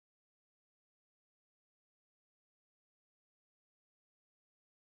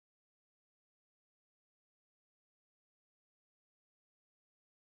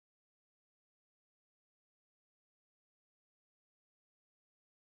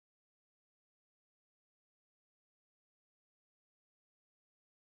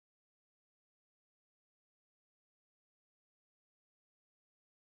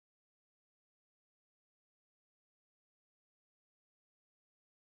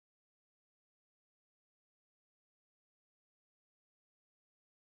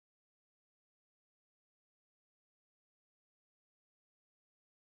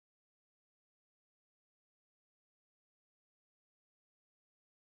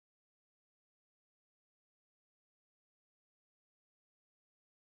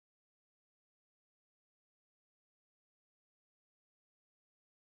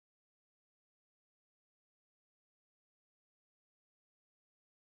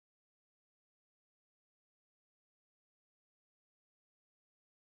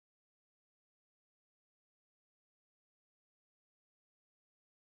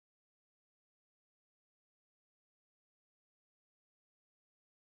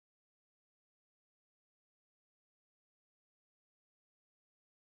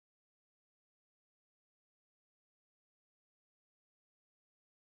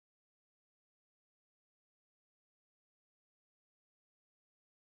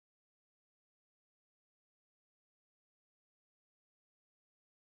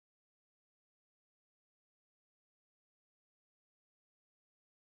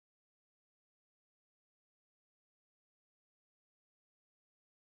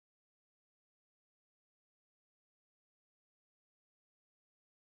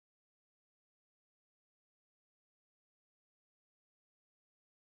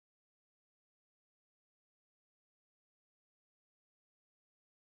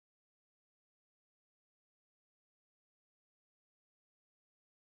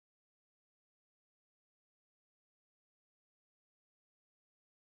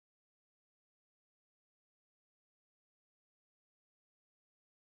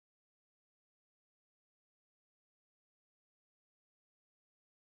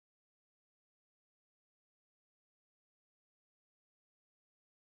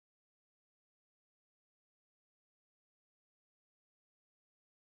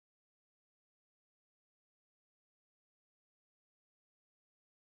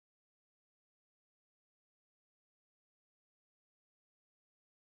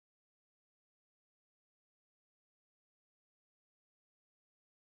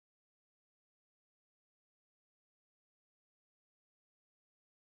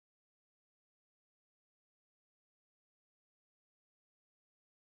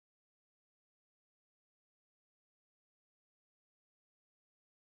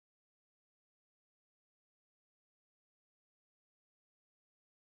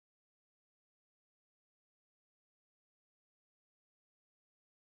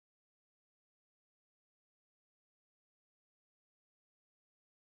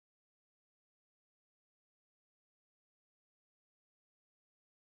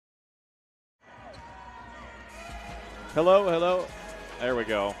Hello, hello. There we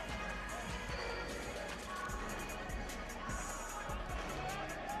go.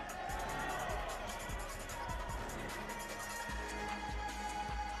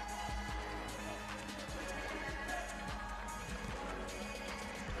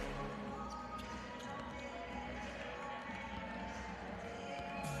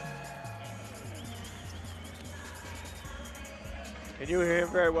 Can you hear him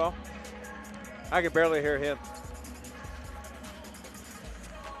very well? I can barely hear him.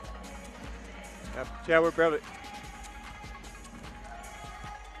 Yeah, we're barely.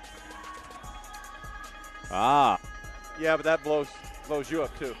 Ah, Yeah, but that blows you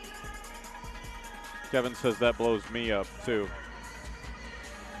up too. Kevin says that blows me up too.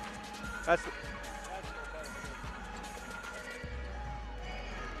 That's.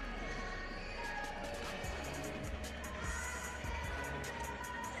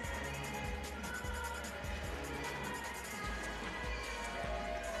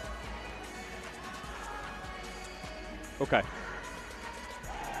 Okay.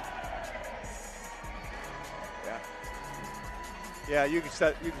 Yeah. Yeah, you can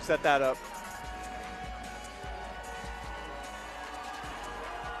set that up.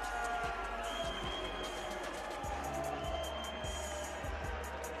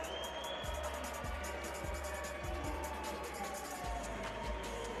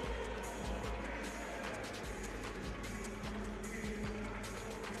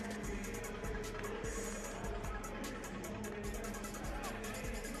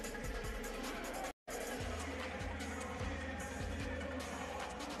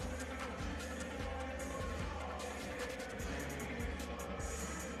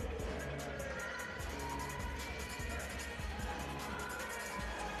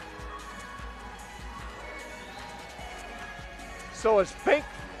 So is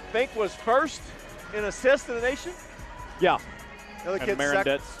Fink was first in assists in the nation? Yeah. The other And kid's second.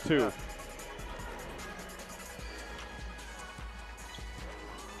 Marindet's too. Yeah.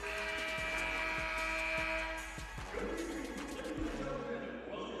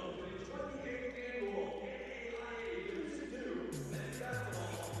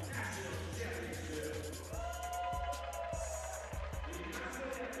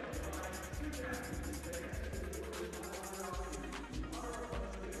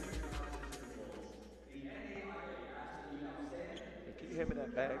 Can you hand me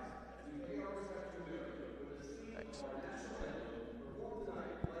that bag? Thanks.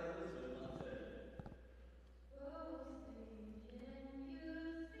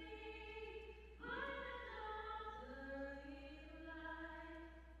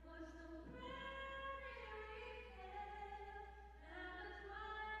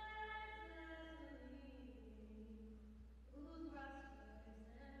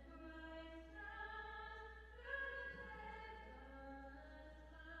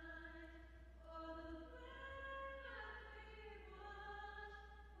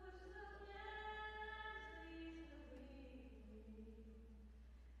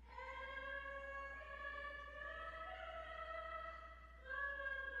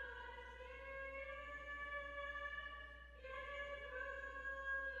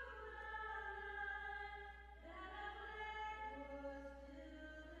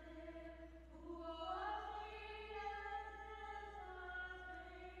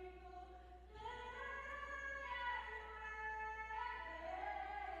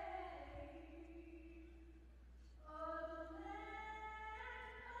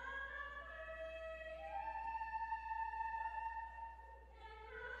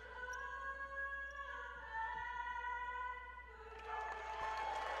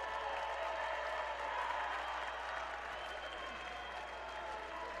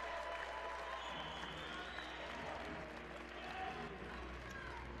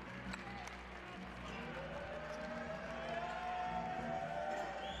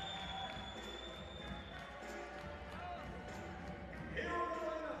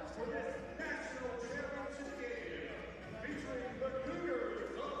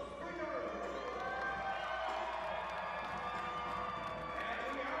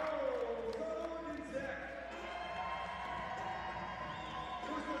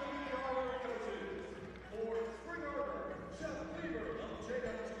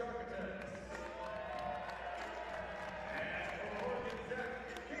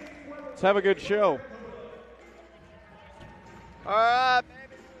 Let's have a good show. All right.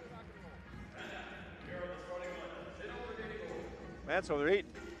 Man, so they're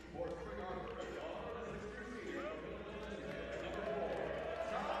eating.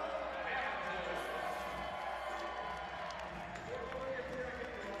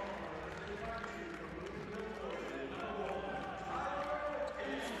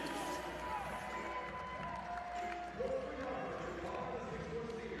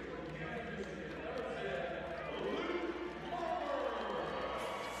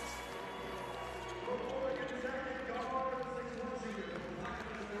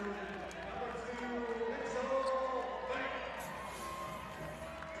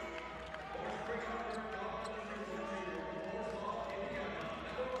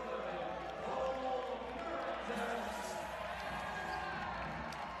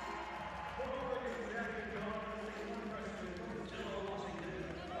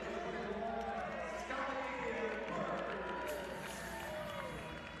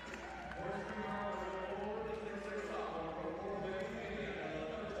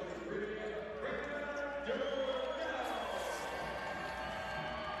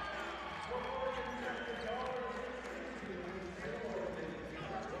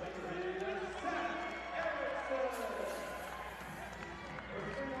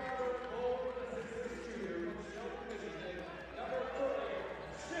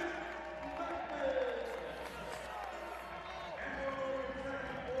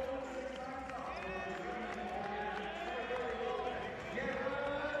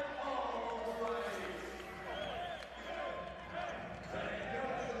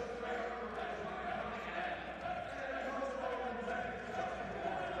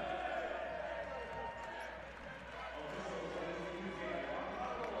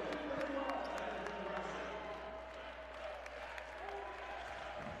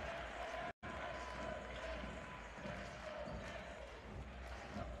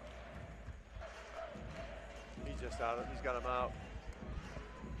 this out of him. He's got him out.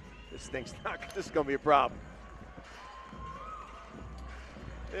 This thing's not. This is going to be a problem.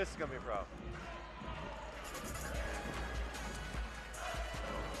 This is going to be a problem.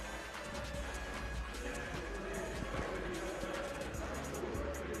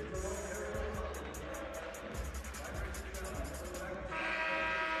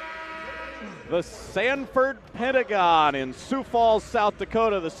 The Sanford Pentagon in Sioux Falls, South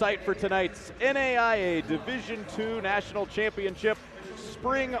Dakota, the site for tonight's NAIA Division II National Championship.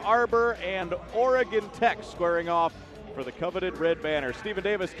 Spring Arbor and Oregon Tech squaring off for the coveted red banner. Stephen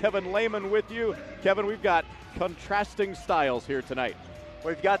Davis, Kevin Lehman with you. Kevin, we've got contrasting styles here tonight.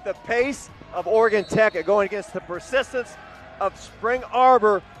 We've got the pace of Oregon Tech going against the persistence of Spring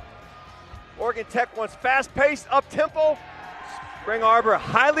Arbor. Oregon Tech wants fast-paced, up-tempo. Spring Arbor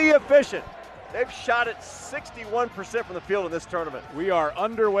highly efficient. They've shot it 61% from the field in this tournament. We are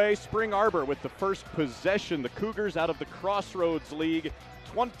underway. Spring Arbor with the first possession. The Cougars out of the Crossroads League,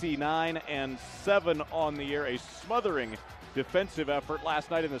 29-7 on the year. A smothering defensive effort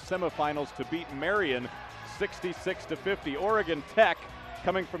last night in the semifinals to beat Marion 66-50. Oregon Tech,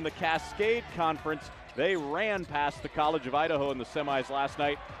 coming from the Cascade Conference, they ran past the College of Idaho in the semis last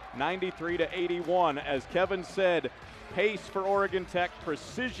night, 93-81. As Kevin said, pace for Oregon Tech,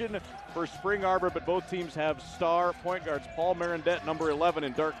 precision for Spring Arbor, but both teams have star point guards. Paul Marendette, number 11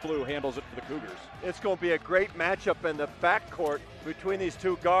 in dark blue, handles it for the Cougars. It's going to be a great matchup in the backcourt between these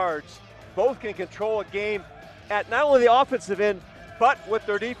two guards. Both can control a game at not only the offensive end, but with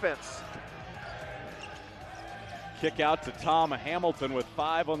their defense. Kick out to Tom Hamilton with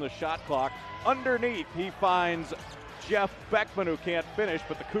 5 on the shot clock. Underneath, he finds Jeff Beckman, who can't finish,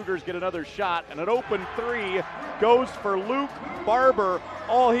 but the Cougars get another shot, and an open 3 goes for Luke Barber.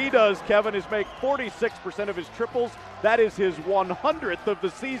 All he does, Kevin, is make 46% of his triples. That is his 100th of the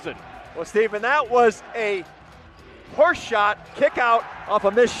season. Well, Stephen, that was a horse shot, kick out off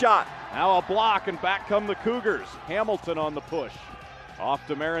a missed shot. Now a block, and back come the Cougars. Hamilton on the push. Off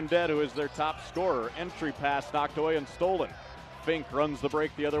to Marendette, who is their top scorer. Entry pass knocked away and stolen. Fink runs the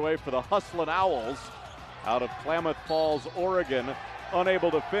break the other way for the Hustlin' Owls out of Klamath Falls, Oregon.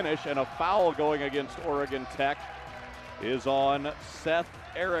 Unable to finish, and a foul going against Oregon Tech is on Seth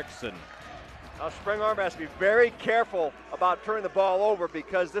Erickson. Now Spring Arbor has to be very careful about turning the ball over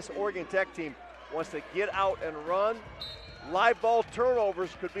because this Oregon Tech team wants to get out and run. Live ball turnovers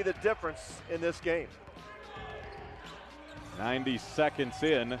could be the difference in this game. 90 seconds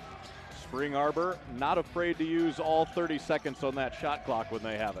in. Spring Arbor not afraid to use all 30 seconds on that shot clock when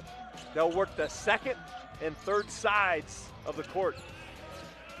they have it. They'll work the second and third sides of the court.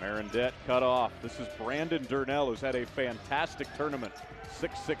 Marendette cut off. This is Brandon Durnell, who's had a fantastic tournament.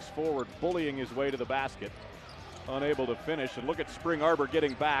 6'6" forward, bullying his way to the basket. Unable to finish, and look at Spring Arbor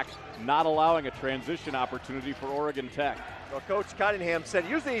getting back, not allowing a transition opportunity for Oregon Tech. Well, Coach Cottingham said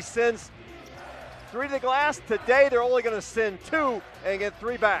usually he sends 3 to the glass. Today they're only going to send 2 and get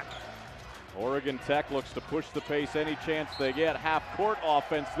 3 back. Oregon Tech looks to push the pace any chance they get. Half-court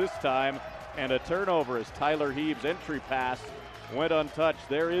offense this time, and a turnover as Tyler Heaves' entry pass went untouched.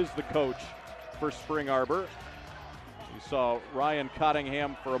 There is the coach for Spring Arbor. You saw Ryan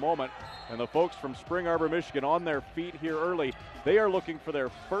Cottingham for a moment, and the folks from Spring Arbor, Michigan on their feet here early. They are looking for their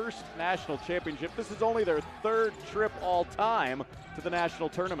first national championship. This is only their 3rd trip all time to the national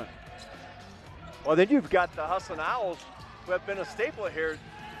tournament. Well, then you've got the Hustlin' Owls, who have been a staple here.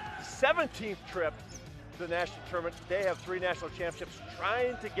 17th trip to the national tournament. They have 3 national championships,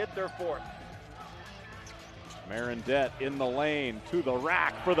 trying to get their 4th. Marendette in the lane to the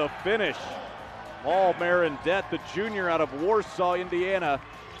rack for the finish. Paul Marendette, the junior out of Warsaw, Indiana,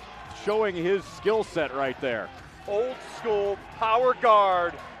 showing his skill set right there. Old school power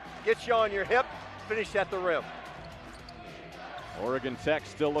guard. Get you on your hip, finish at the rim. Oregon Tech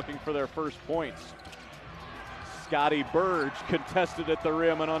still looking for their first points. Scotty Burge contested at the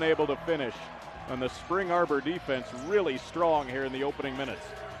rim and unable to finish. And the Spring Arbor defense really strong here in the opening minutes.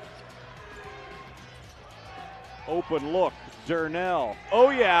 Open look, Durnell. Oh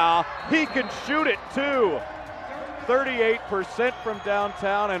yeah, he can shoot it too. 38% from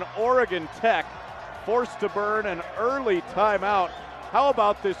downtown, and Oregon Tech forced to burn an early timeout. How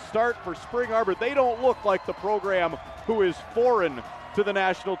about this start for Spring Arbor? They don't look like the program who is foreign to the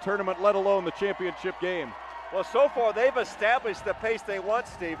national tournament, let alone the championship game. Well, so far they've established the pace they want,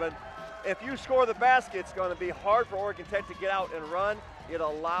 Stephen. If you score the basket, it's going to be hard for Oregon Tech to get out and run. It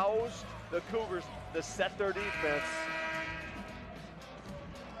allows the Cougars to set their defense.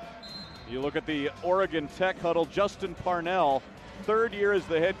 You look at the Oregon Tech huddle. Justin Parnell, 3rd year as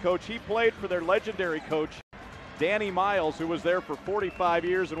the head coach. He played for their legendary coach, Danny Miles, who was there for 45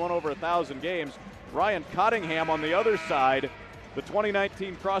 years and won over 1,000 games. Ryan Cottingham on the other side, the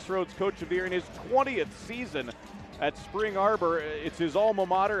 2019 Crossroads Coach of the Year in his 20th season at Spring Arbor. It's his alma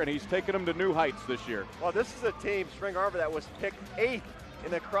mater, and he's taken them to new heights this year. Well, this is a team, Spring Arbor, that was picked 8th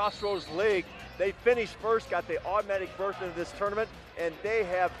in the Crossroads League. They finished first, got the automatic berth into this tournament, and they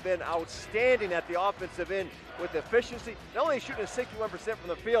have been outstanding at the offensive end with efficiency. Not only shooting at 61% from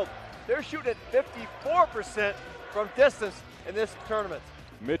the field, they're shooting at 54% from distance in this tournament.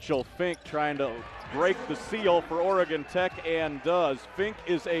 Mitchell Fink trying to break the seal for Oregon Tech, and does. Fink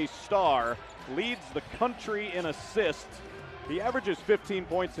is a star, leads the country in assists. He averages 15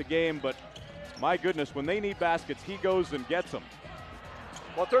 points a game, but my goodness, when they need baskets, he goes and gets them.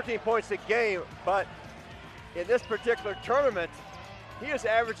 Well, 13 points a game, but in this particular tournament, he is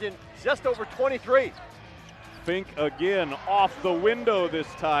averaging just over 23. Fink again off the window this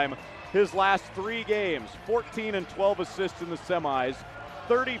time. His last 3 games, 14 and 12 assists in the semis,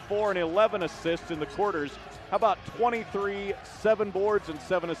 34 and 11 assists in the quarters. How about 23, 7 boards and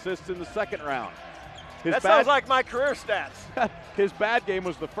 7 assists in the second round? That sounds like my career stats. His bad game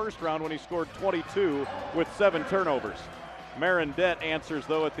was the first round when he scored 22 with 7 turnovers. Marendette answers,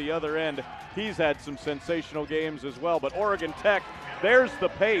 though, at the other end. He's had some sensational games as well. But Oregon Tech, there's the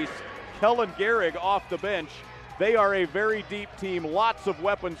pace. Kellen Gehrig off the bench. They are a very deep team, lots of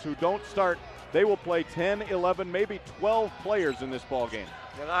weapons who don't start. They will play 10, 11, maybe 12 players in this ball game.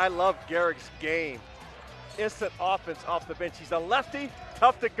 And I love Gehrig's game. Instant offense off the bench. He's a lefty,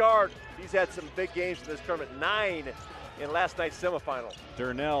 tough to guard. He's had some big games in this tournament, 9 in last night's semifinal.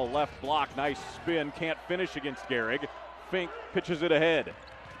 Durnell left block, nice spin, can't finish against Gehrig. Fink pitches it ahead.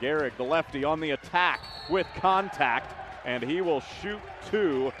 Gehrig, the lefty, on the attack with contact, and he will shoot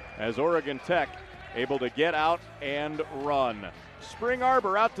 2 as Oregon Tech able to get out and run. Spring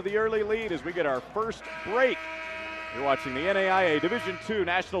Arbor out to the early lead as we get our first break. You're watching the NAIA Division II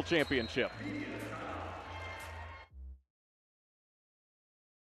National Championship.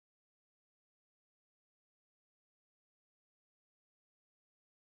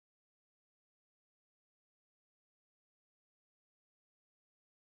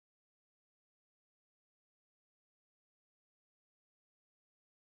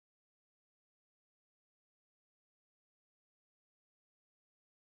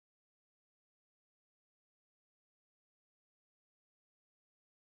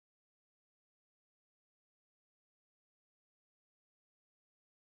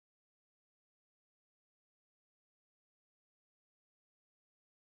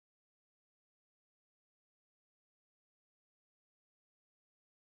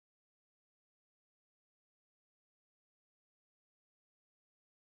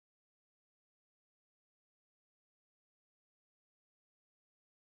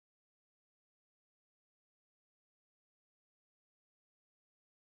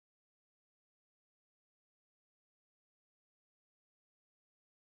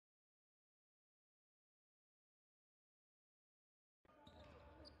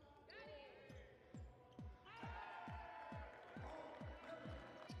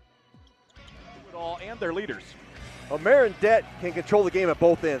 And their leaders. Well, Marendette can control the game at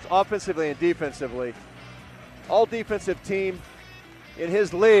both ends, offensively and defensively. All defensive team in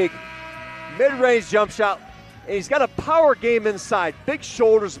his league. Mid-range jump shot, and he's got a power game inside. Big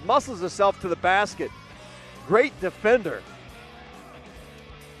shoulders, muscles himself to the basket. Great defender.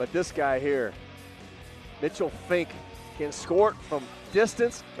 But this guy here, Mitchell Fink, can score it from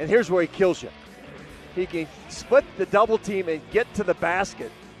distance, and here's where he kills you. He can split the double team and get to the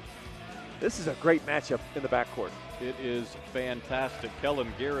basket. This is a great matchup in the backcourt. It is fantastic.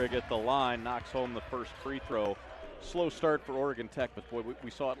 Kellen Gehrig at the line knocks home the first free throw. Slow start for Oregon Tech, but boy, we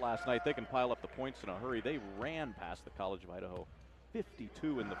saw it last night. They can pile up the points in a hurry. They ran past the College of Idaho.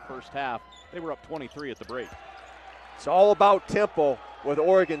 52 in the first half. They were up 23 at the break. It's all about tempo with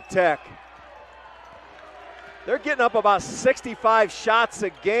Oregon Tech. They're getting up about 65 shots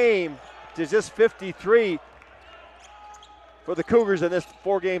a game to just 53 for the Cougars in this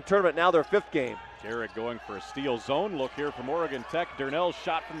 4-game tournament. Now their 5th game. Gehrig going for a steal zone look here from Oregon Tech. Durnell's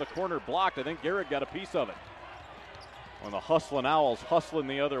shot from the corner blocked. I think Gehrig got a piece of it. When the hustling Owls hustling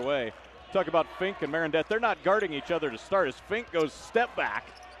the other way. Talk about Fink and Marendette. They're not guarding each other to start as Fink goes step back.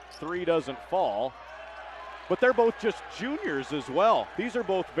 3 doesn't fall. But they're both just juniors as well. These are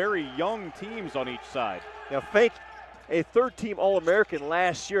both very young teams on each side. Now Fink, a 3rd-team All-American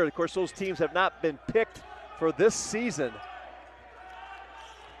last year. Of course, those teams have not been picked for this season.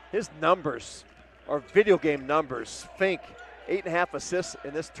 His numbers are video game numbers. Fink, 8.5 assists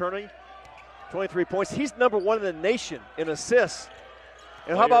in this tournament, 23 points. He's number 1 in the nation in assists.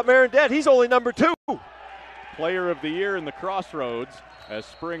 And how about Marendette? He's only number 2. Player of the Year in the Crossroads as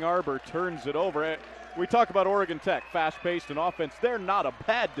Spring Arbor turns it over. We talk about Oregon Tech, fast-paced and offense. They're not a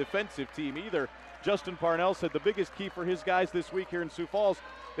bad defensive team either. Justin Parnell said the biggest key for his guys this week here in Sioux Falls,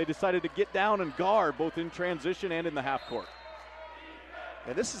 they decided to get down and guard both in transition and in the half court.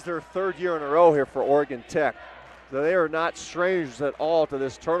 And this is their third year in a row here for Oregon Tech. So they are not strangers at all to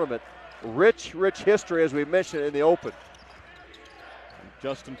this tournament. Rich history, as we mentioned in the open.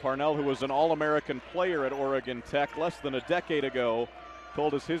 Justin Parnell, who was an All-American player at Oregon Tech less than a decade ago,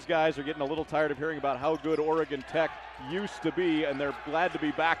 told us his guys are getting a little tired of hearing about how good Oregon Tech used to be, and they're glad to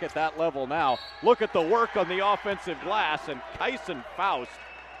be back at that level now. Look at the work on the offensive glass, and Kyson Faust,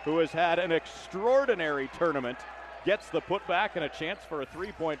 who has had an extraordinary tournament, gets the putback and a chance for a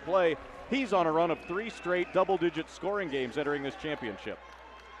three-point play. He's on a run of 3 straight double-digit scoring games entering this championship.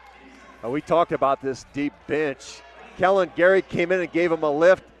 We talked about this deep bench. Kellen Gary came in and gave him a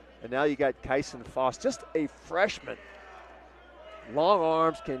lift, and now you got Kyson Faust, just a freshman. Long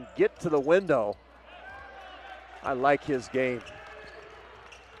arms, can get to the window. I like his game.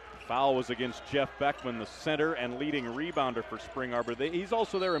 Foul was against Jeff Beckman, the center and leading rebounder for Spring Arbor. He's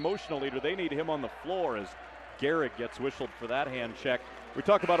also their emotional leader. They need him on the floor as Garrett gets whistled for that hand check. We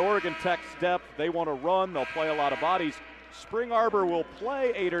talk about Oregon Tech's depth. They want to run. They'll play a lot of bodies. Spring Arbor will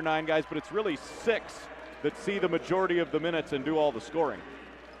play 8 or 9 guys, but it's really 6 that see the majority of the minutes and do all the scoring.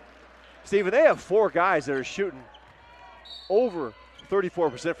 Steven, they have 4 guys that are shooting over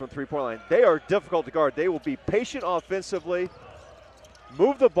 34% from three-point line. They are difficult to guard. They will be patient offensively,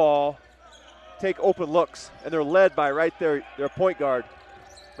 move the ball, take open looks, and they're led by right there, their point guard,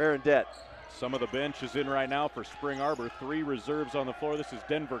 Marendette. Some of the bench is in right now for Spring Arbor. 3 reserves on the floor. This is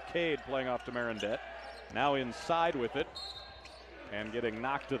Denver Cade playing off to Marendette. Now inside with it and getting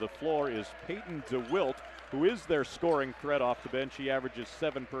knocked to the floor is Peyton DeWilt, who is their scoring threat off the bench. He averages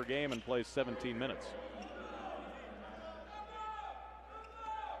 7 per game and plays 17 minutes.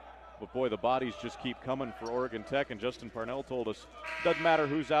 But boy, the bodies just keep coming for Oregon Tech, and Justin Parnell told us, doesn't matter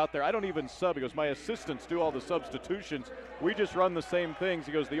who's out there. I don't even sub. He goes, my assistants do all the substitutions. We just run the same things.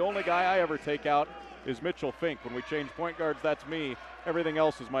 He goes, the only guy I ever take out is Mitchell Fink. When we change point guards, that's me. Everything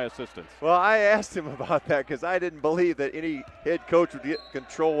else is my assistants. Well, I asked him about that because I didn't believe that any head coach would get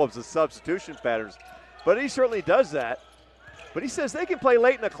control of the substitution patterns. But he certainly does that. But he says they can play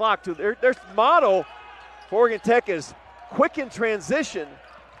late in the clock, too. Their motto for Oregon Tech is quick in transition,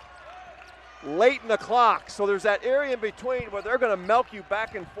 late in the clock. So there's that area in between where they're going to milk you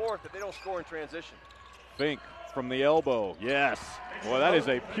back and forth if they don't score in transition. Fink from the elbow. Yes. Boy, that is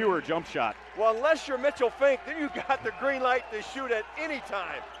a pure jump shot. Well, unless you're Mitchell Fink, then you got the green light to shoot at any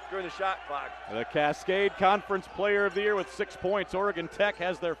time during the shot clock. The Cascade Conference Player of the Year with 6 points. Oregon Tech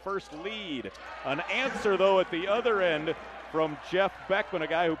has their first lead. An answer, though, at the other end from Jeff Beckman, a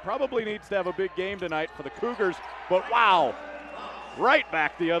guy who probably needs to have a big game tonight for the Cougars. But wow, right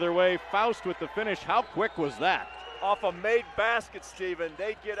back the other way. Faust with the finish. How quick was that? Off a made basket, Steven.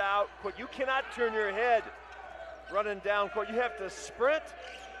 They get out quick. You cannot turn your head running down court. You have to sprint,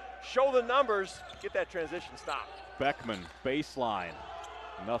 show the numbers, get that transition stopped. Beckman, baseline.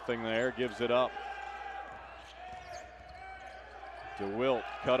 Nothing there, gives it up. DeWilt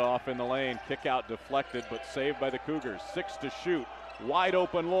cut off in the lane, kick out deflected, but saved by the Cougars. 6 to shoot, wide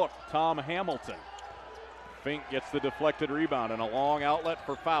open look, Tom Hamilton. Fink gets the deflected rebound and a long outlet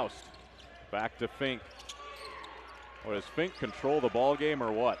for Faust. Back to Fink. Well, does Fink control the ball game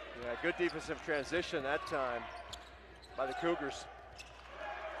or what? Yeah, good defensive transition that time by the Cougars.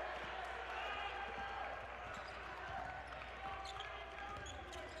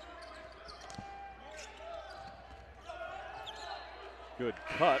 Good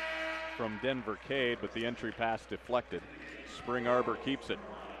cut from Denver Cade, but the entry pass deflected. Spring Arbor keeps it.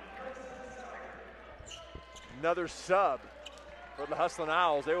 Another sub for the Hustlin'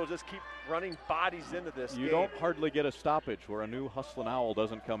 Owls. They will just keep running bodies into this game. You don't hardly get a stoppage where a new Hustlin' Owl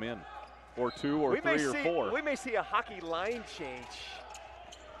doesn't come in. Or 2 or 3 or 4. We may see a hockey line change.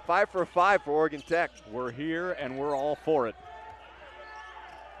 5 for 5 for Oregon Tech. We're here and we're all for it.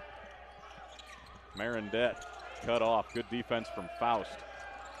 Marendette cut off. Good defense from Faust.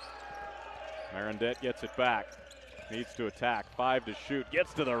 Marendette gets it back. Needs to attack. 5 to shoot.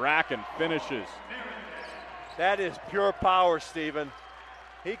 Gets to the rack and finishes. That is pure power, Steven.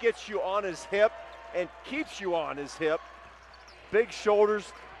 He gets you on his hip and keeps you on his hip. Big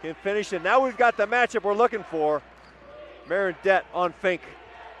shoulders, can finish. And now we've got the matchup we're looking for. Marendette on Fink.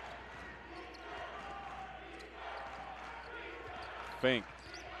 Fink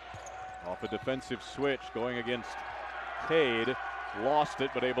off a defensive switch going against Cade. Lost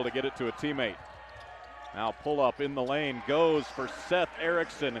it, but able to get it to a teammate. Now pull up in the lane, goes for Seth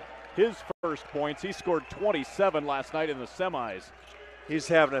Erickson. his first points. He scored 27 last night in the semis. He's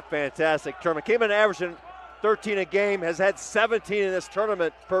having a fantastic tournament. Came in averaging 13 a game, has had 17 in this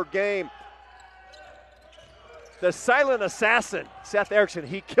tournament per game. The silent assassin, Seth Erickson,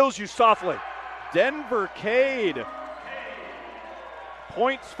 he kills you softly. Denver Cade.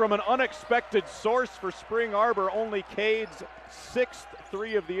 Points from an unexpected source for Spring Arbor. Only Cade's 6th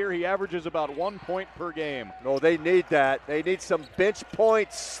 3 of the year. He averages about 1 point per game. No, they need that. They need some bench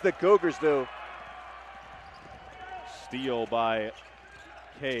points, the Cougars do. Steal by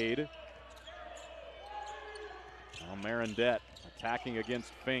Cade. Well, Marendette attacking against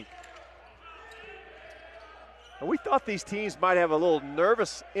Fink. And we thought these teams might have a little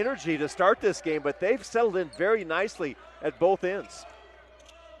nervous energy to start this game, but they've settled in very nicely at both ends.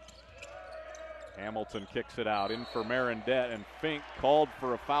 Hamilton kicks it out in for Marendette, and Fink called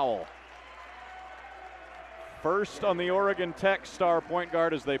for a foul. First on the Oregon Tech star point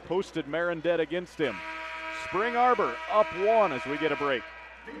guard as they posted Marendette against him. Spring Arbor up 1 as we get a break.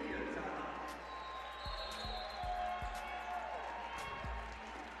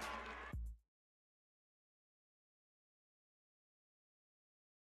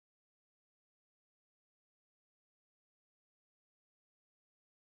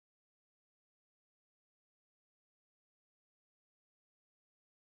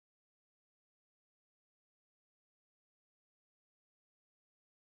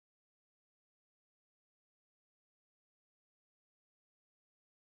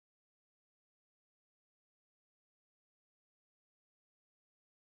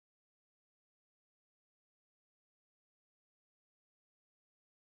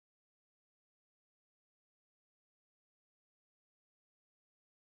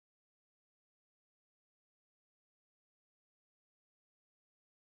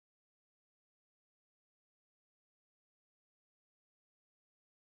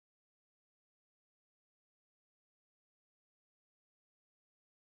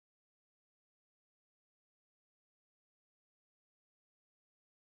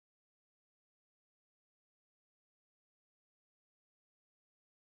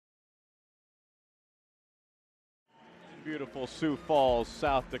 Beautiful Sioux Falls,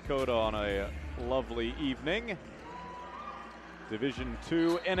 South Dakota on a lovely evening. Division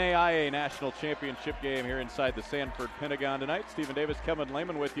II NAIA National Championship game here inside the Sanford Pentagon tonight. Stephen Davis, Kevin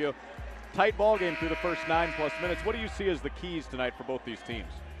Lehman with you. Tight ball game through the first 9+ minutes. What do you see as the keys tonight for both these teams?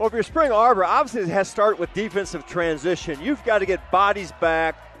 Well, if you're Spring Arbor, obviously it has to start with defensive transition. You've got to get bodies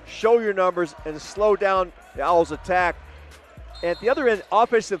back, show your numbers, and slow down the Owls' attack. At the other end,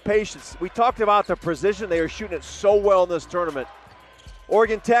 offensive patience. We talked about the precision. They are shooting it so well in this tournament.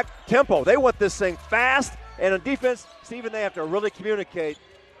 Oregon Tech, tempo. They want this thing fast. And on defense, Stephen, they have to really communicate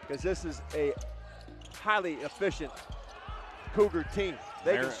because this is a highly efficient Cougar team.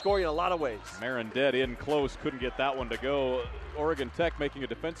 They can score you in a lot of ways. Marendette in close, couldn't get that one to go. Oregon Tech making a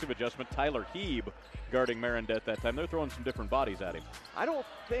defensive adjustment. Tyler Heeb guarding Marendette that time. They're throwing some different bodies at him. I don't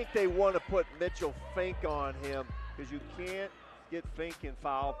think they want to put Mitchell Fink on him because you can't get Fink in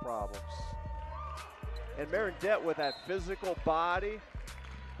foul problems. And Marendette with that physical body,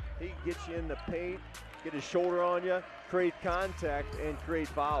 he can get you in the paint, get his shoulder on you, create contact, and create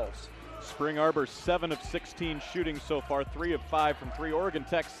fouls. Spring Arbor 7 of 16 shooting so far, 3 of 5 from 3. Oregon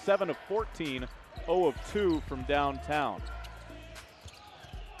Tech 7 of 14, 0 of 2 from downtown.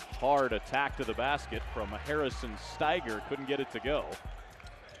 Hard attack to the basket from Harrison Steiger, couldn't get it to go.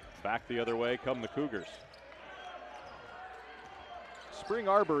 Back the other way come the Cougars. Spring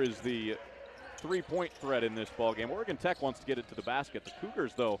Arbor is the three-point threat in this ballgame. Oregon Tech wants to get it to the basket. The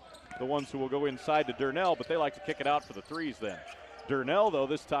Cougars, though, the ones who will go inside to Durnell, but they like to kick it out for the threes then. Durnell, though,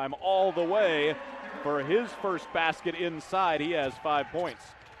 this time all the way for his first basket inside. He has 5 points.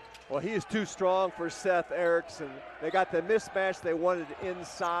 Well, he is too strong for Seth Erickson. They got the mismatch they wanted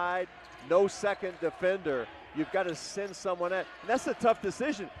inside. No second defender. You've got to send someone at. And that's a tough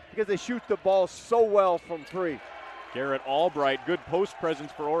decision because they shoot the ball so well from 3. Garrett Albright, good post presence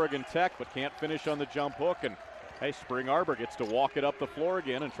for Oregon Tech, but can't finish on the jump hook. And, hey, Spring Arbor gets to walk it up the floor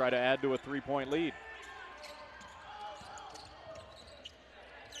again and try to add to a 3-point lead.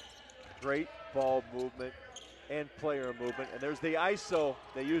 Great ball movement and player movement. And there's the ISO.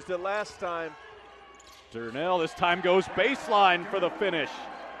 They used it last time. Durnell this time goes baseline for the finish.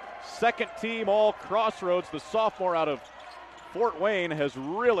 Second team all Crossroads. The sophomore out of Fort Wayne has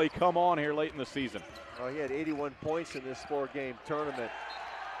really come on here late in the season. Oh, he had 81 points in this 4-game tournament.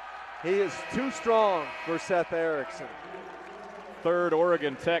 He is too strong for Seth Erickson. Third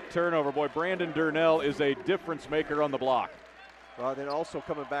Oregon Tech turnover. Boy, Brandon Durnell is a difference maker on the block. Well, then also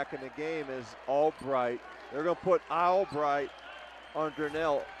coming back in the game is Albright. They're going to put Albright on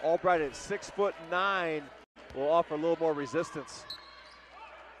Durnell. Albright at 6'9" will offer a little more resistance.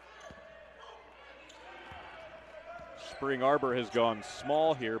 Spring Arbor has gone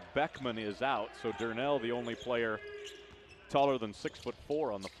small here. Beckman is out, so Durnell, the only player taller than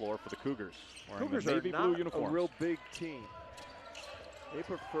 6'4" on the floor for the Cougars. Cougars the navy are not blue uniforms. a real big team. They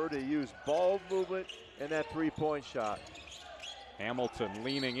prefer to use ball movement and that three-point shot. Hamilton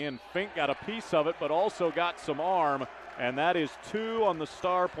leaning in. Fink got a piece of it, but also got some arm, and that is 2 on the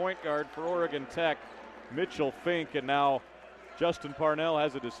star point guard for Oregon Tech, Mitchell Fink, and now Justin Parnell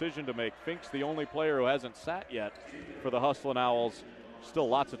has a decision to make. Fink's the only player who hasn't sat yet for the Hustlin' Owls. Still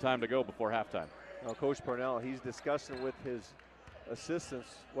lots of time to go before halftime. Now, Coach Parnell, he's discussing with his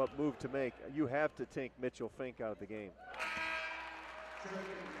assistants what move to make. You have to take Mitchell Fink out of the game.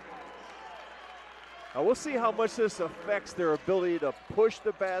 Now, we'll see how much this affects their ability to push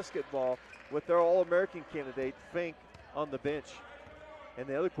the basketball with their All-American candidate, Fink, on the bench. And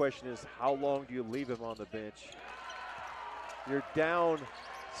the other question is, how long do you leave him on the bench? You're down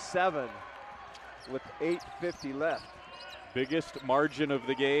 7 with 8:50 left. Biggest margin of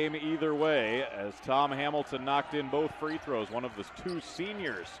the game either way, as Tom Hamilton knocked in both free throws, one of the 2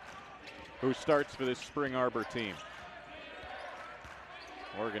 seniors who starts for this Spring Arbor team.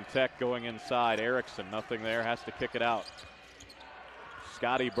 Oregon Tech going inside. Erickson, nothing there, has to kick it out.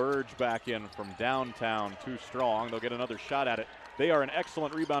 Scotty Burge back in from downtown, too strong. They'll get another shot at it. They are an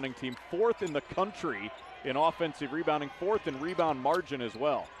excellent rebounding team, 4th in the country in offensive rebounding, 4th in rebound margin as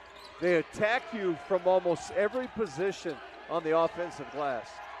well. They attack you from almost every position on the offensive glass.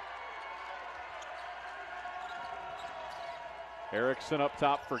 Erickson up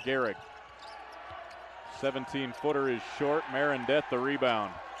top for Gehrig. 17-footer is short. Marendette the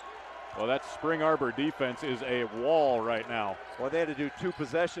rebound. Well, that Spring Arbor defense is a wall right now. Well, they had to do 2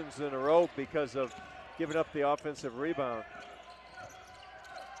 possessions in a row because of giving up the offensive rebound.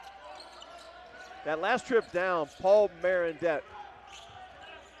 That last trip down, Paul Marendette,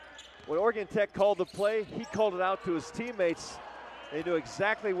 when Oregon Tech called the play, he called it out to his teammates. They knew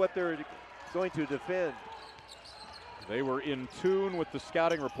exactly what they were going to defend. They were in tune with the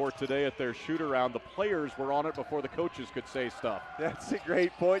scouting report today at their shoot-around. The players were on it before the coaches could say stuff. That's a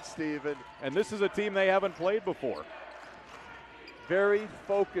great point, Stephen. And this is a team they haven't played before. Very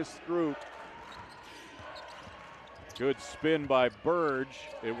focused group. Good spin by Burge.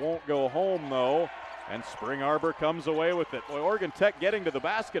 It won't go home, though, and Spring Arbor comes away with it. Boy, Oregon Tech getting to the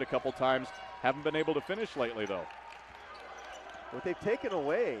basket a couple times. Haven't been able to finish lately, though. What they've taken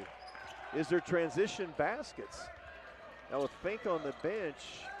away is their transition baskets. Now with Fink on the bench,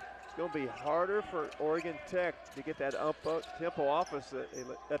 it's going to be harder for Oregon Tech to get that up-tempo offense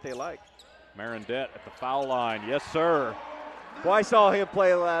that they like. Marendette at the foul line. Yes, sir. Well, I saw him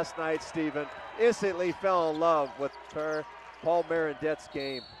play last night, Stephen. Instantly fell in love with Paul Marendette's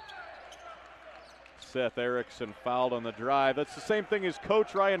game. Seth Erickson fouled on the drive. That's the same thing as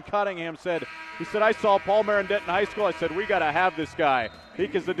Coach Ryan Cottingham said. He said, I saw Paul Marendette in high school. I said, we got to have this guy. He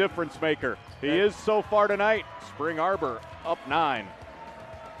is the difference maker. He is so far tonight. Spring Arbor up 9.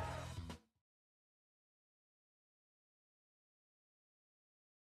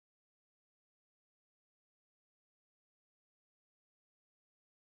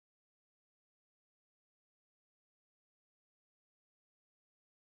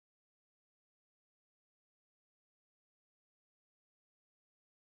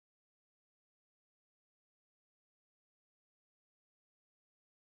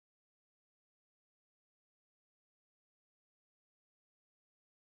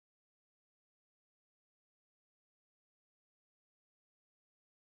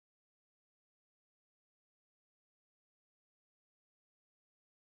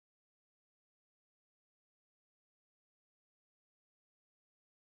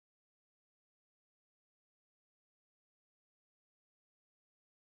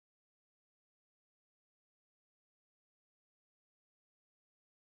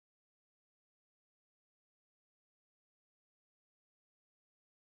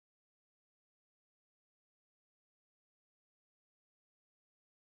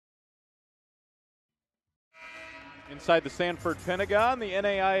 Inside the Sanford Pentagon, the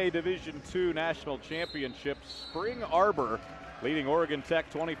NAIA Division II National Championship. Spring Arbor leading Oregon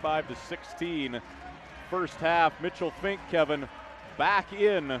Tech 25-16. First half, Mitchell Fink, Kevin, back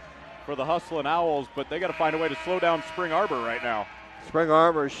in for the Hustlin' Owls, but they got to find a way to slow down Spring Arbor right now. Spring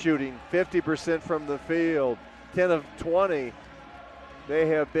Arbor is shooting 50% from the field, 10 of 20. They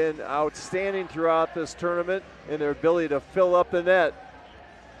have been outstanding throughout this tournament in their ability to fill up the net.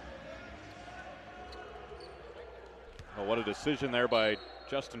 Well, what a decision there by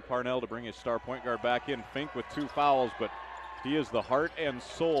Justin Parnell to bring his star point guard back in. Fink with 2 fouls, but He is the heart and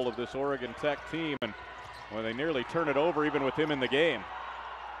soul of this Oregon Tech team, and well, they nearly turn it over even with him in the game.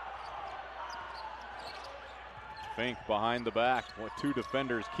 Fink behind the back, with two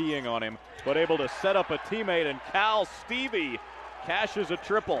defenders keying on him, but able to set up a teammate, and Cal Stevie cashes a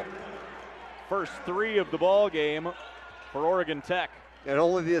triple. First three of the ball game for Oregon Tech. And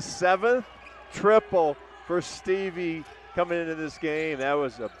only the 7th triple for Stevie coming into this game. That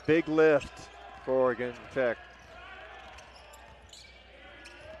was a big lift for Oregon Tech.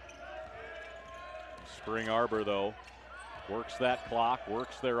 Spring Arbor, though, works that clock,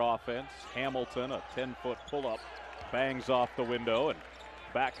 works their offense. Hamilton, a 10-foot pull-up, bangs off the window, and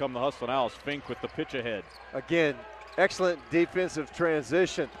back come the Hustlin' Owls. Fink with the pitch ahead. Again, excellent defensive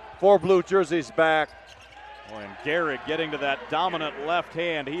transition. 4 blue jerseys back. Oh, and Gehrig getting to that dominant left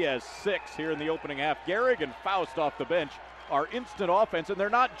hand. He has 6 here in the opening half. Gehrig and Faust off the bench are instant offense, and they're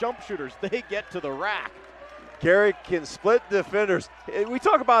not jump shooters. They get to the rack. Gehrig can split defenders. We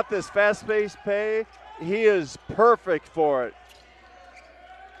talk about this fast-paced play. He is perfect for it.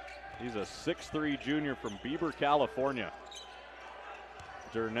 He's a 6'3" junior from Bieber, California.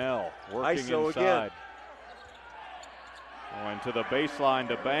 Durnell working ISO inside. Again. Going to the baseline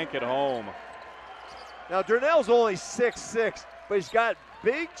to bank it home. Now, Durnell's only 6'6", but he's got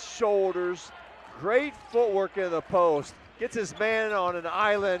big shoulders, great footwork in the post. Gets his man on an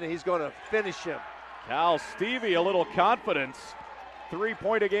island, and he's going to finish him. Cal Stevie, a little confidence.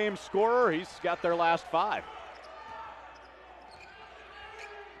 3-point-a-game scorer. He's got their last 5.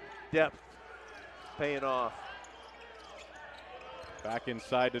 Depth paying off. Back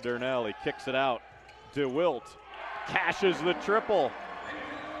inside to Durnell. He kicks it out. DeWilt cashes the triple.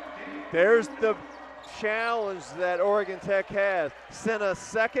 There's the challenge that Oregon Tech has. Sent a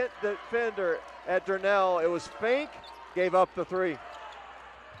second defender at Durnell. It was Fink, gave up the 3.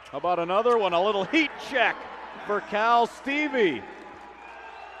 How about another one? A little heat check for Cal Stevie.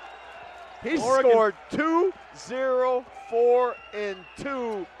 He scored 2, 0, 4, and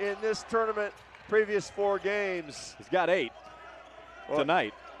 2 in this tournament, previous 4 games. He's got 8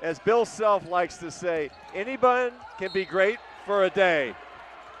 tonight. As Bill Self likes to say, anyone can be great for a day.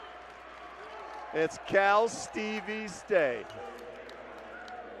 It's Cal Stevie's day.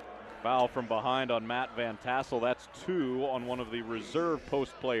 Foul from behind on Matt Van Tassel. That's 2 on one of the reserve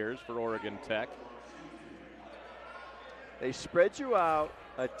post players for Oregon Tech. They spread you out,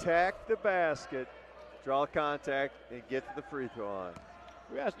 attack the basket, draw contact, and get to the free throw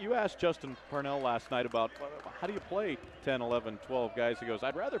line. You asked Justin Parnell last night about how do you play 10, 11, 12 guys. He goes,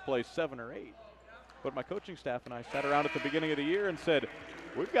 I'd rather play 7 or 8. But my coaching staff and I sat around at the beginning of the year and said,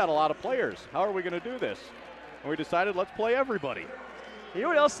 we've got a lot of players. How are we going to do this? And we decided, let's play everybody. You know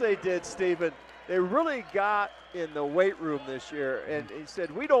what else they did, Stephen? They really got in the weight room this year, and he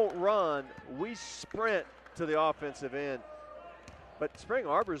said, we don't run, we sprint to the offensive end. But Spring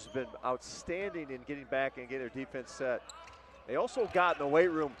Arbor's been outstanding in getting back and getting their defense set. They also got in the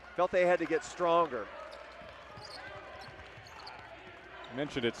weight room, felt they had to get stronger. I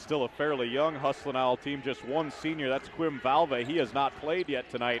mentioned it's still a fairly young Hustlin' Owl team, just 1 senior. That's Quim Valve. He has not played yet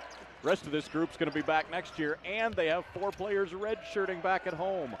tonight. Rest of this group's going to be back next year, and they have 4 players redshirting back at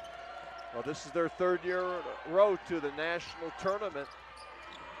home. Well, this is their 3rd year in a row to the national tournament.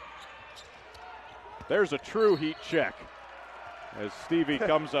 There's a true heat check as Stevie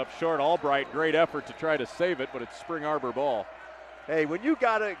comes up short. Albright, great effort to try to save it, but it's Spring Arbor ball. Hey, when you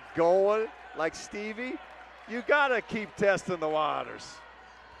got it going like Stevie, you got to keep testing the waters.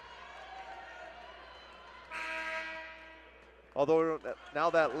 Although now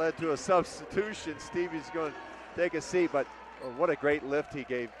that led to a substitution, Stevie's going to take a seat, but what a great lift he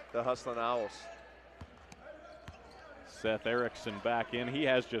gave the Hustlin' Owls. Seth Erickson back in. He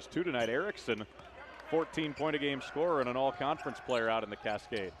has just 2 tonight. Erickson, 14-point-a-game scorer and an all-conference player out in the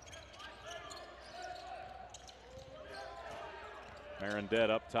Cascade. Marindet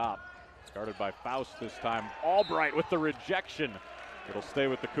up top, guarded by Faust this time. Albright with the rejection. It'll stay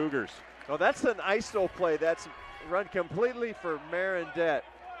with the Cougars. Oh, that's an ISO play. That's run completely for Marindet.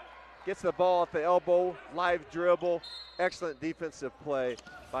 Gets the ball at the elbow, live dribble. Excellent defensive play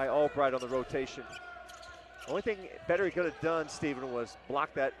by Albright on the rotation. Only thing better he could have done, Stephen, was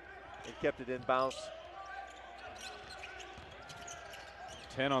block that and kept it in bounds.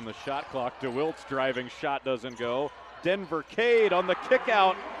 10 on the shot clock. DeWilt's driving shot doesn't go. Denver Cade on the kick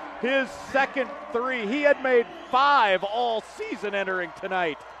out. His second 3. He had made 5 all season entering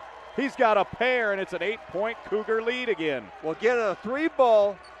tonight. He's got a pair, and it's an 8-point Cougar lead again. Well, get a 3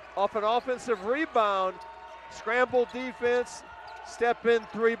 ball off an offensive rebound, scramble defense, step in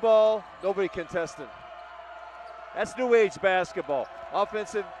 3 ball, nobody contesting. That's new age basketball.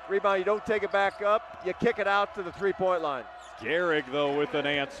 Offensive rebound, you don't take it back up, you kick it out to the 3-point line. Gehrig, though, with an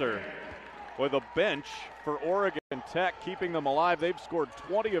answer. With a bench for Oregon Tech, keeping them alive. They've scored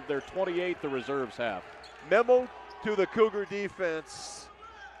 20 of their 28 the reserves have. Memo to the Cougar defense.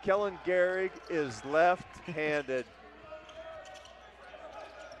 Kellen Gehrig is left-handed.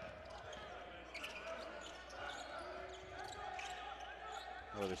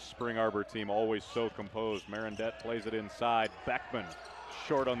 Oh, the Spring Arbor team always so composed. Marendette plays it inside. Beckman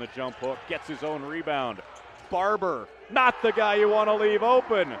short on the jump hook, gets his own rebound. Barber, not the guy you want to leave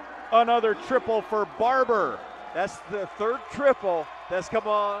open. Another triple for Barber. That's the third triple that's come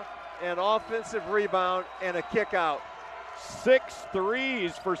on, an offensive rebound and a kick out. 6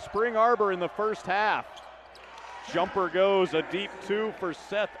 threes for Spring Arbor in the first half. Jumper goes, a deep 2 for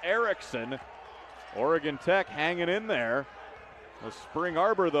Seth Erickson. Oregon Tech hanging in there. The Spring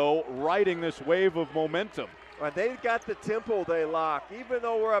Arbor, though, riding this wave of momentum. And they got the tempo they lock. Even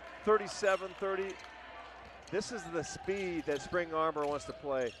though we're up 37-30, this is the speed that Spring Arbor wants to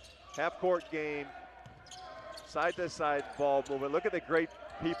play. Half-court game, side-to-side ball movement. Look at the great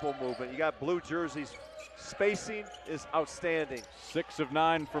people movement. You got blue jerseys. Spacing is outstanding. 6 of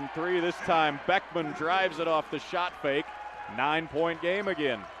 9 from 3 this time. Beckman drives it off the shot fake. 9-point game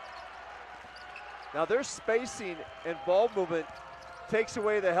again. Now their spacing and ball movement takes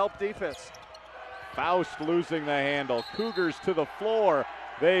away the help defense. Faust losing the handle. Cougars to the floor.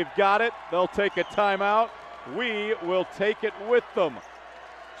 They've got it. They'll take a timeout. We will take it with them.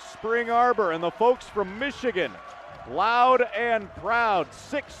 Spring Arbor and the folks from Michigan, loud and proud.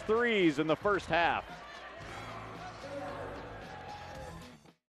 6 threes in the first half.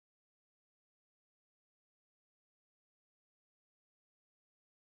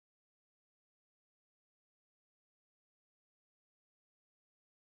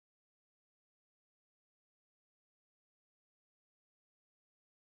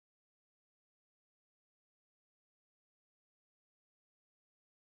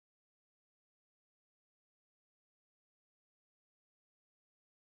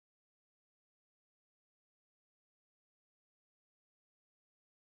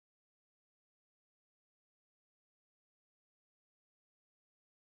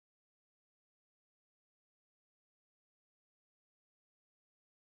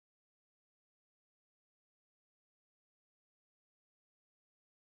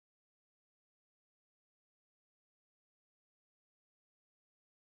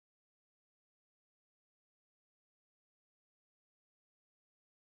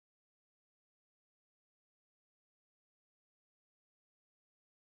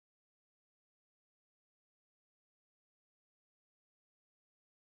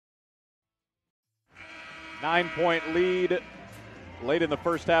 Nine-point lead late in the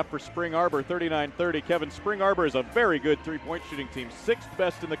first half for Spring Arbor, 39-30. Kevin, Spring Arbor is a very good three-point shooting team, 6th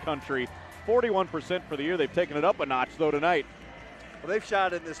best in the country, 41% for the year. They've taken it up a notch, though, tonight. Well, they've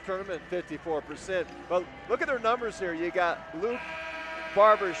shot in this tournament 54%. But look at their numbers here. You got Luke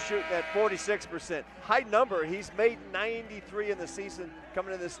Barber shooting at 46%. High number. He's made 93 in the season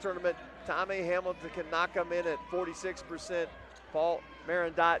coming in this tournament. Tommy Hamilton can knock him in at 46%. Paul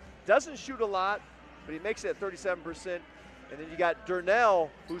Marendette doesn't shoot a lot, but he makes it at 37%. And then you got Durnell,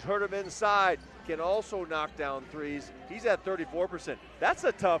 who's hurt him inside, can also knock down threes. He's at 34%. That's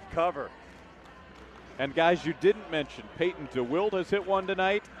a tough cover. And guys you didn't mention, Peyton DeWilt has hit one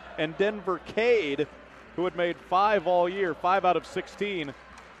tonight, and Denver Cade, who had made 5 all year, 5 out of 16,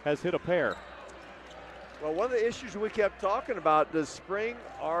 has hit a pair. Well, one of the issues we kept talking about, does Spring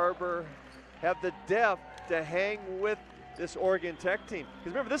Arbor have the depth to hang with this Oregon Tech team?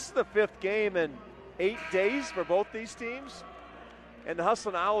 Because remember, this is the 5th game in 8 days for both these teams. And the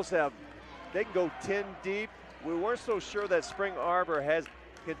Hustling Owls they can go 10 deep. We weren't so sure that Spring Arbor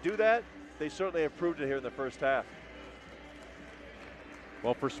can do that. They certainly have proved it here in the first half.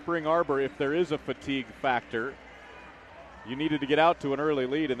 Well, for Spring Arbor, if there is a fatigue factor, you needed to get out to an early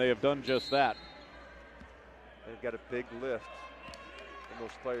lead, and they have done just that. They've got a big lift from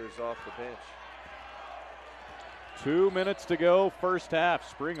those players off the bench. 2 minutes to go, first half.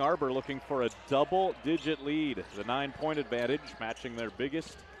 Spring Arbor looking for a double-digit lead. The 9-point advantage, matching their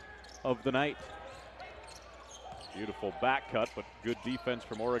biggest of the night. Beautiful back cut, but good defense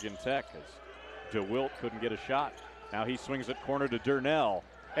from Oregon Tech as DeWilt couldn't get a shot. Now he swings it corner to Durnell.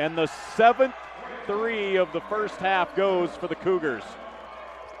 And the 7th three of the first half goes for the Cougars.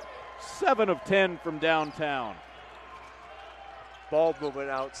 7 of 10 from downtown. Ball movement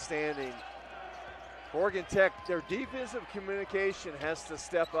outstanding. Oregon Tech, their defensive communication has to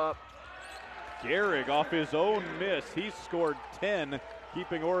step up. Gehrig off his own miss. He's scored 10,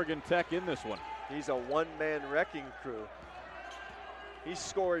 keeping Oregon Tech in this one. He's a one-man wrecking crew. He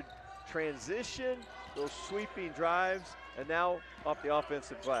scored transition, those sweeping drives. And now off the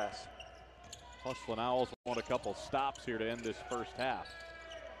offensive glass. Hustling Owls want a couple stops here to end this first half.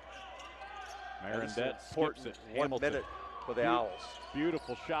 Marindet skips it. 1 minute for the Owls.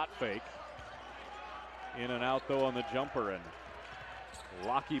 Beautiful shot fake. In and out though on the jumper, and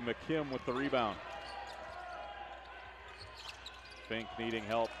Lockie McKim with the rebound. Fink needing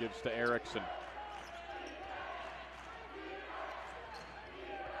help, gives to Erickson.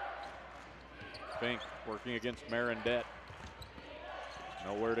 Fink working against Marindet.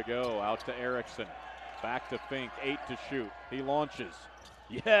 Nowhere to go, out to Erickson. Back to Fink, 8 to shoot. He launches.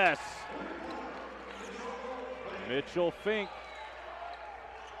 Yes! Mitchell Fink.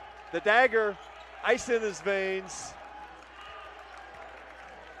 The dagger, ice in his veins.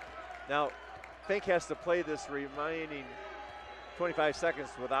 Now, Fink has to play this remaining 25 seconds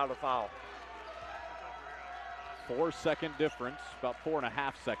without a foul. 4-second difference, about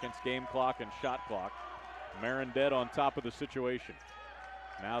 4.5 seconds, game clock and shot clock. Marindet on top of the situation.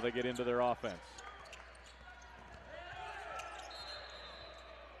 Now they get into their offense.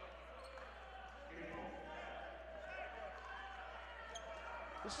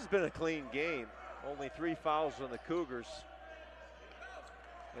 This has been a clean game. Only 3 fouls on the Cougars.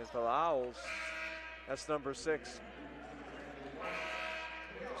 And for the Owls, that's number 6.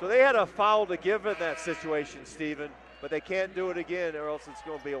 So they had a foul to give in that situation, Stephen, but they can't do it again or else it's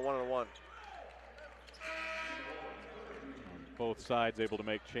going to be a 1-on-1. Both sides able to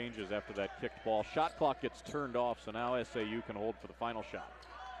make changes after that kicked ball. Shot clock gets turned off, so now SAU can hold for the final shot.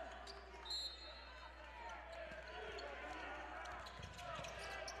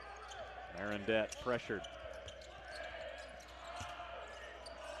 Marindet pressured.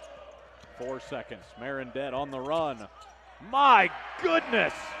 4 seconds. Marindet on the run. My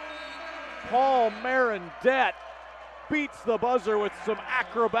goodness! Paul Marindet beats the buzzer with some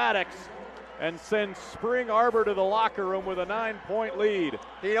acrobatics and sends Spring Arbor to the locker room with a 9-point lead.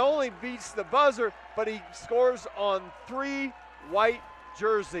 He only beats the buzzer, but he scores on 3 white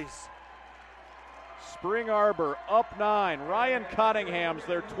jerseys. Spring Arbor up 9. Ryan Cottingham's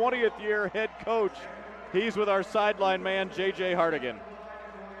their 20th year head coach. He's with our sideline man, J.J. Hardigan.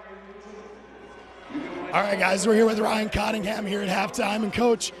 All right, guys, we're here with Ryan Cottingham here at halftime. And,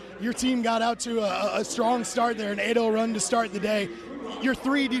 Coach, your team got out to a strong start there, an 8-0 run to start the day. Your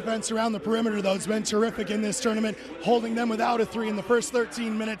 3 defense around the perimeter, though, has been terrific in this tournament, holding them without a 3 in the first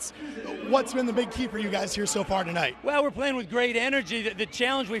 13 minutes. What's been the big key for you guys here so far tonight? Well, we're playing with great energy. The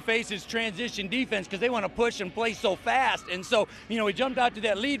challenge we face is transition defense because they want to push and play so fast. And so, we jumped out to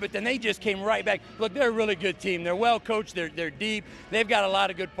that lead, but then they just came right back. Look, they're a really good team. They're well coached. They're deep. They've got a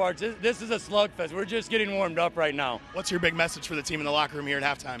lot of good parts. This is a slugfest. We're just getting warmed up right now. What's your big message for the team in the locker room here at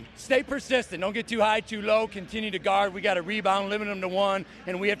halftime? Stay persistent. Don't get too high, too low. Continue to guard. We got to rebound, limit them to 1,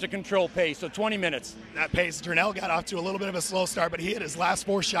 and we have to control pace. So 20 minutes. That pace, Turnell got off to a little bit of a slow start, but he hit his last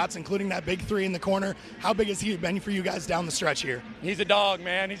 4 shots, including that big 3 in the corner. How big has he been for you guys down the stretch here? He's a dog,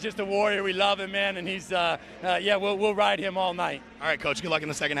 man. He's just a warrior. We love him, man, and he's, we'll ride him all night. All right, Coach, good luck in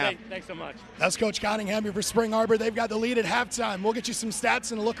the second half. Hey, thanks so much. That's Coach Cottingham here for Spring Arbor. They've got the lead at halftime. We'll get you some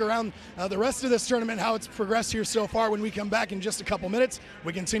stats and a look around the rest of this tournament, how it's progressed here so far. When we come back in just a couple minutes,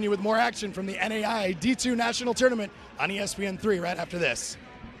 we continue with more action from the NAIA D2 National Tournament on ESPN3 right after this.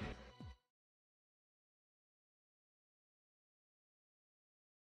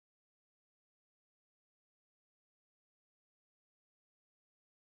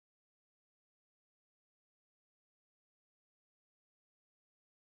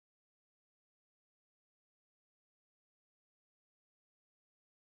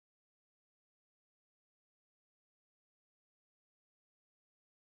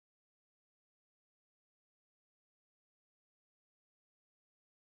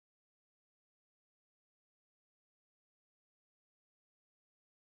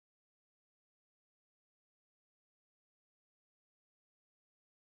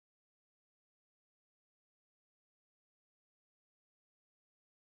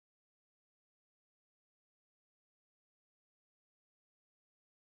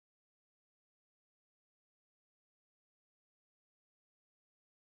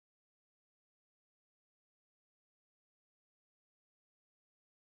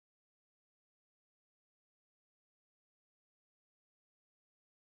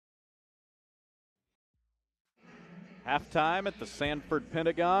 Halftime at the Sanford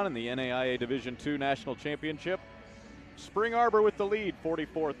Pentagon in the NAIA Division II National Championship. Spring Arbor with the lead,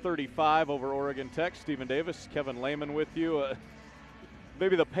 44-35 over Oregon Tech. Stephen Davis, Kevin Lehman with you.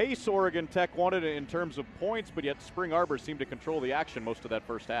 Maybe the pace Oregon Tech wanted in terms of points, but yet Spring Arbor seemed to control the action most of that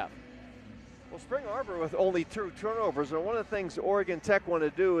first half. Well, Spring Arbor with only 2 turnovers, and one of the things Oregon Tech want to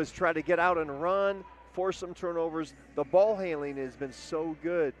do is try to get out and run, force some turnovers. The ball handling has been so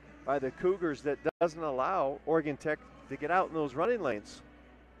good by the Cougars that doesn't allow Oregon Tech to get out in those running lanes.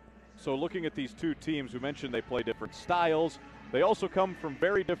 So looking at these two teams, we mentioned they play different styles. They also come from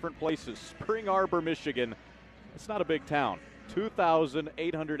very different places. Spring Arbor, Michigan, it's not a big town.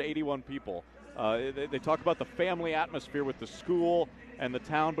 2,881 people. They talk about the family atmosphere with the school and the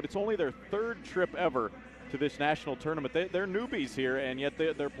town, but it's only their third trip ever to this national tournament. They're newbies here, and yet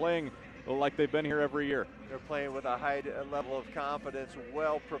they're playing like they've been here every year. They're playing with a high level of confidence,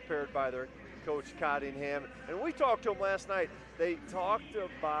 well prepared by their coach Cottingham. And we talked to them last night. They talked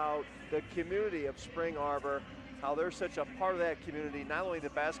about the community of Spring Arbor, how they're such a part of that community, not only the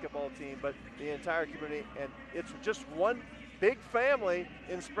basketball team, but the entire community. And it's just one big family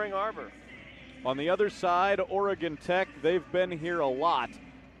in Spring Arbor. On the other side, Oregon Tech, they've been here a lot.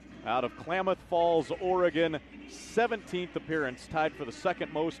 Out of Klamath Falls, Oregon, 17th appearance, tied for the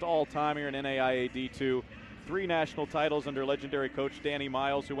second most all-time here in NAIA D2. 3 national titles under legendary coach Danny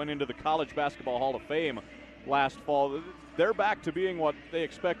Miles, who went into the College Basketball Hall of Fame last fall. They're back to being what they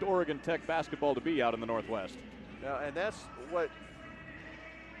expect Oregon Tech basketball to be out in the Northwest. Now, and that's what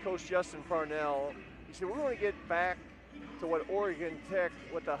Coach Justin Parnell, he said, we're going to get back to what Oregon Tech,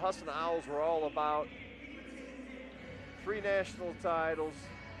 what the Husson Owls were all about. 3 national titles.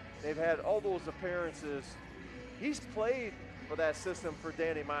 They've had all those appearances. He's played for that system for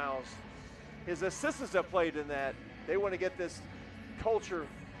Danny Miles. His assistants have played in that. They want to get this culture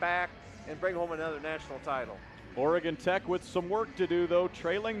back and bring home another national title. Oregon Tech with some work to do, though,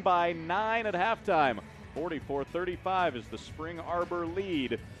 trailing by 9 at halftime. 44-35 is the Spring Arbor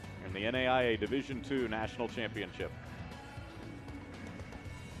lead in the NAIA Division II National Championship.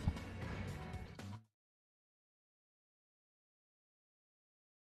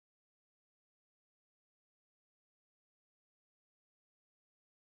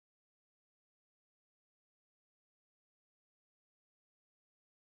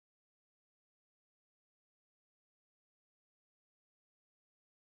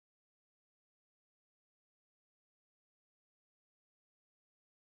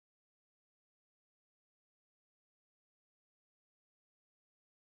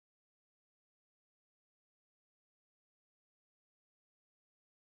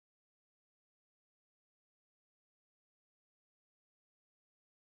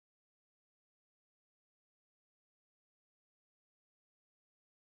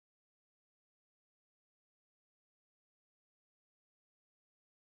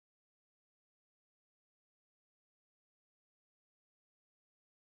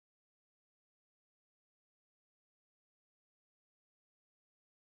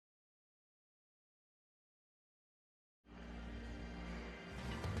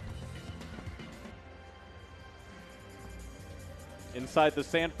 Inside the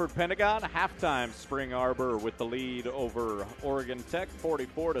Sanford Pentagon, halftime, Spring Arbor with the lead over Oregon Tech,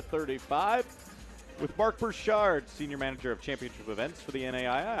 44-35. With Mark Burchard, Senior Manager of Championship Events for the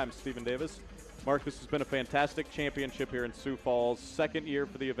NAIA, I'm Stephen Davis. Mark, this has been a fantastic championship here in Sioux Falls. Second year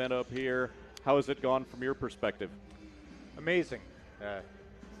for the event up here. How has it gone from your perspective? Amazing.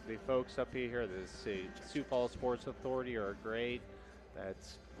 The folks up here, the Sioux Falls Sports Authority, are great.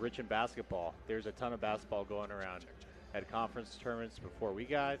 That's rich in basketball. There's a ton of basketball going around. Had conference tournaments before we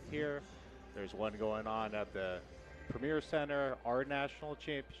got here. There's one going on at the Premier Center, our national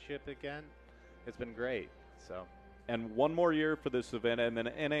championship again. It's been great. And one more year for this event, and then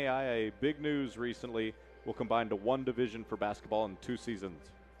NAIA, big news recently, will combine to one division for basketball in 2 seasons.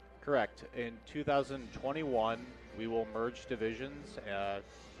 Correct. In 2021, we will merge divisions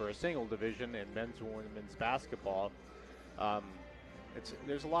for a single division in men's and women's basketball.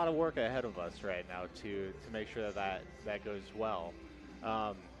 There's a lot of work ahead of us right now to make sure that goes well.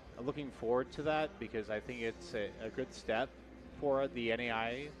 I'm looking forward to that because I think it's a good step for the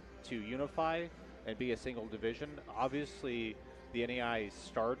NAIA to unify and be a single division. Obviously, the NAIA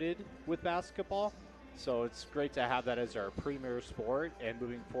started with basketball, so it's great to have that as our premier sport, and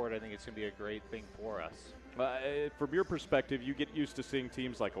moving forward, I think it's going to be a great thing for us. From your perspective, you get used to seeing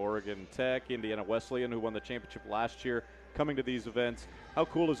teams like Oregon Tech, Indiana Wesleyan, who won the championship last year, coming to these events. How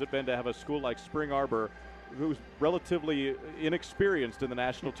cool has it been to have a school like Spring Arbor, who's relatively inexperienced in the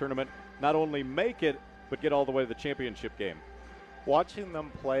national tournament, not only make it, but get all the way to the championship game? Watching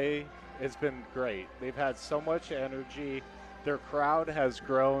them play has been great. They've had so much energy. Their crowd has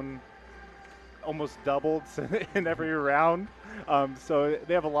grown, almost doubled in every round. So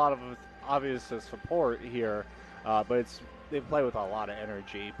they have a lot of obvious support here, but they play with a lot of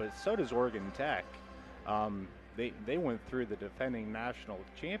energy. But so does Oregon Tech. They went through the defending national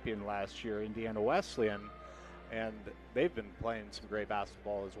champion last year, Indiana Wesleyan, and they've been playing some great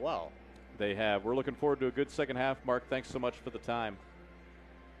basketball as well. They have. We're looking forward to a good second half. Mark, thanks so much for the time.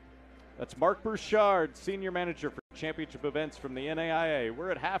 That's Mark Bouchard, Senior Manager for Championship Events from the NAIA. We're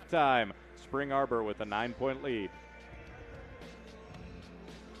at halftime. Spring Arbor with a 9-point lead.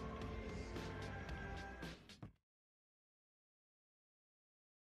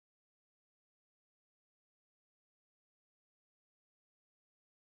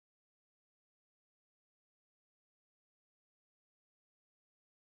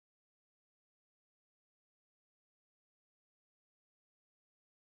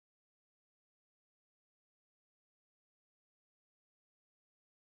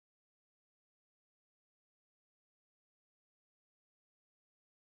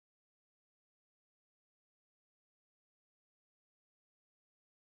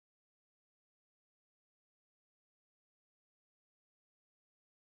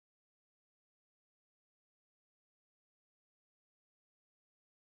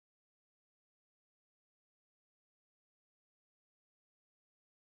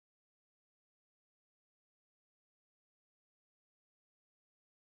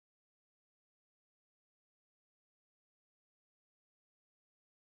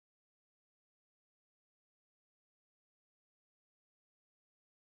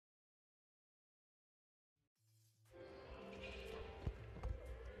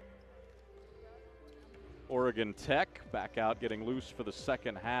 Oregon Tech back out getting loose for the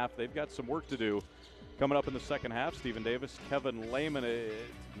second half. They've got some work to do coming up in the second half. Stephen Davis, Kevin Lehman, a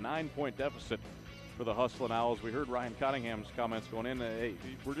 9-point deficit for the Hustlin' Owls. We heard Ryan Cottingham's comments going in. Hey,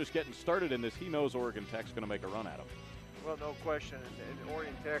 we're just getting started in this. He knows Oregon Tech's going to make a run at him. Well, no question. And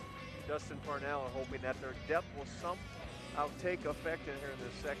Oregon Tech, Dustin Parnell are hoping that their depth will somehow take effect in here in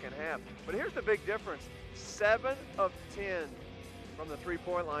the second half. But here's the big difference. 7 of 10 from the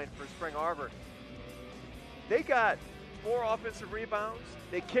three-point line for Spring Arbor. They got 4 offensive rebounds.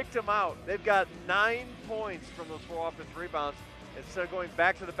 They kicked them out. They've got 9 points from those 4 offensive rebounds. Instead of going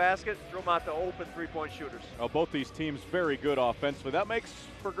back to the basket, threw them out to open three-point shooters. Oh, both these teams very good offensively. That makes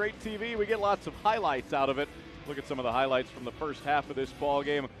for great TV. We get lots of highlights out of it. Look at some of the highlights from the first half of this ball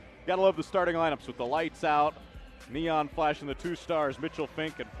game. Gotta love the starting lineups with the lights out, neon flashing the 2 stars, Mitchell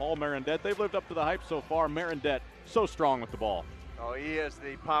Fink and Paul Marendette. They've lived up to the hype so far. Marendette, so strong with the ball. Oh, he is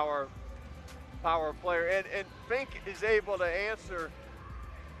the power player, and Fink is able to answer.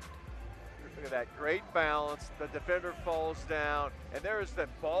 Look at that great balance. The defender falls down, and there is that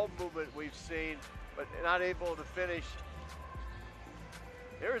ball movement we've seen, but not able to finish.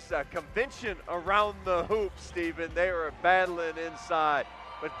 There's a convention around the hoop, Stephen. They are battling inside,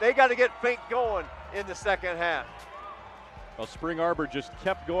 but they got to get Fink going in the second half. Well, Spring Arbor just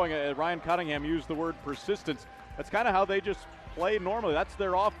kept going. Ryan Cottingham used the word persistence. That's kind of how they just play normally. That's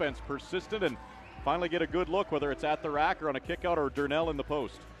their offense, persistent, and finally get a good look, whether it's at the rack or on a kick out or Durnell in the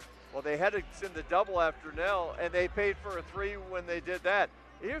post. Well, they had to send the double after Durnell, and they paid for a 3 when they did that.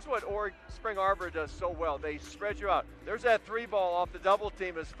 Here's what Spring Arbor does so well. They spread you out. There's that 3 ball off the double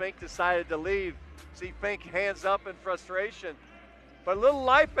team as Fink decided to leave. See Fink hands up in frustration. But a little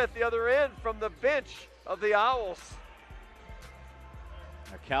life at the other end from the bench of the Owls.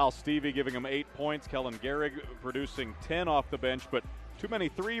 Now Cal Stevie giving him 8 points. Kellen Gehrig producing 10 off the bench, but too many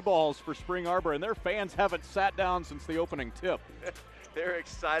 3 balls for Spring Arbor, and their fans haven't sat down since the opening tip. They're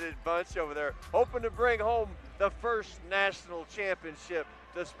excited bunch over there, hoping to bring home the first national championship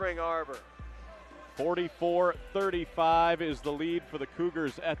to Spring Arbor. 44-35 is the lead for the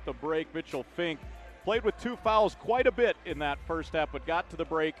Cougars at the break. Mitchell Fink played with 2 fouls quite a bit in that first half, but got to the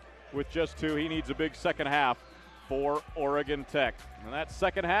break with just 2. He needs a big second half for Oregon Tech. And that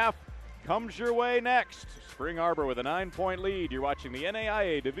second half comes your way next. Spring Arbor with a 9-point lead. You're watching the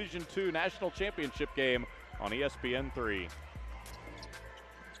NAIA Division II National Championship game on ESPN3.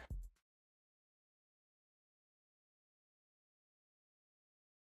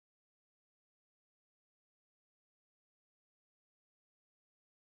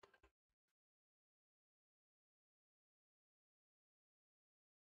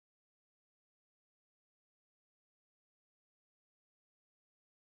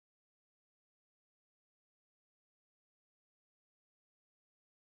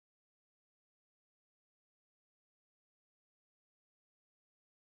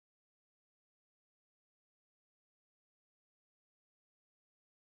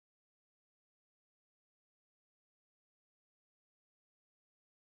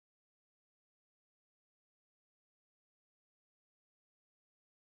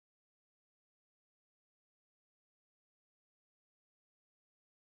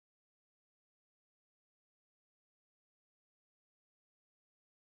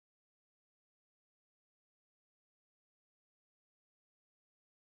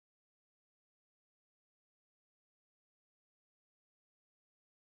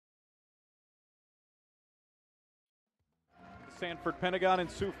 Sanford Pentagon in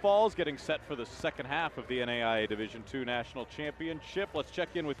Sioux Falls getting set for the second half of the NAIA Division II National Championship. Let's check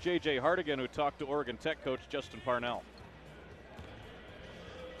in with J.J. Hardigan, who talked to Oregon Tech coach Justin Parnell.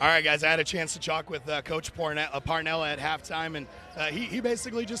 All right, guys, I had a chance to talk with Coach Parnell at halftime, and he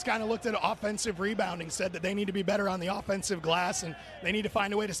basically just kind of looked at offensive rebounding, said that they need to be better on the offensive glass, and they need to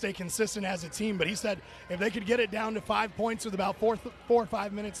find a way to stay consistent as a team. But he said if they could get it down to 5 points with about 4 or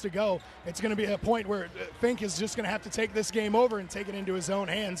 5 minutes to go, it's going to be a point where Fink is just going to have to take this game over and take it into his own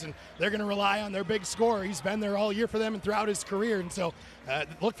hands, and they're going to rely on their big scorer. He's been there all year for them and throughout his career, and so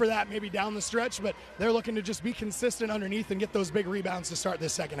look for that maybe down the stretch, but they're looking to just be consistent underneath and get those big rebounds to start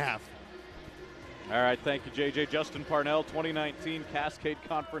this second half. All right, thank you, JJ. Justin Parnell, 2019 Cascade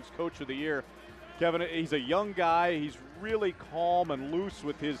Conference Coach of the Year. Kevin, he's a young guy. He's really calm and loose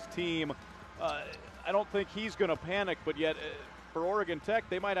with his team. I don't think he's going to panic, but yet for Oregon Tech,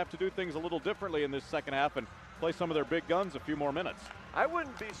 they might have to do things a little differently in this second half and play some of their big guns a few more minutes. I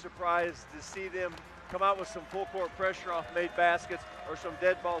wouldn't be surprised to see them come out with some full court pressure off made baskets or some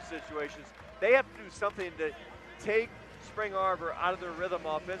dead ball situations. They have to do something to take Spring Arbor out of their rhythm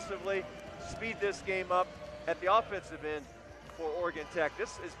offensively, speed this game up at the offensive end for Oregon Tech.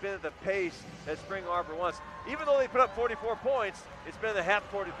 This has been the pace that Spring Arbor wants. Even though they put up 44 points, it's been the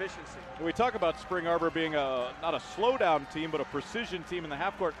half-court efficiency. We talk about Spring Arbor being not a slow-down team, but a precision team in the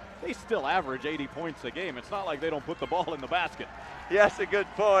half-court. They still average 80 points a game. It's not like they don't put the ball in the basket. Yeah, that's a good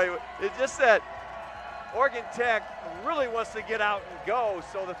point. It's just that Oregon Tech really wants to get out and go,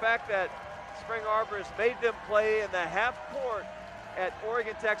 so the fact that Spring Arbor has made them play in the half-court at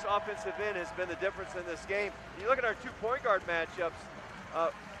Oregon Tech's offensive end has been the difference in this game. You look at our 2 point guard matchups,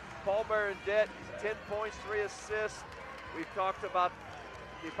 Paul Marendette, 10 points, 3 assists. We've talked about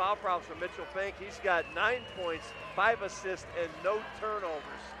the foul problems from Mitchell Fink. He's got 9 points, 5 assists, and no turnovers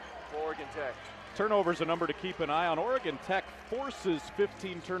for Oregon Tech. Turnovers a number to keep an eye on. Oregon Tech forces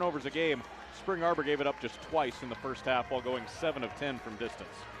 15 turnovers a game. Spring Arbor gave it up just twice in the first half while going 7 of 10 from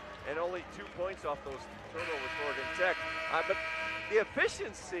distance. And only 2 points off those turnovers for Oregon Tech. But the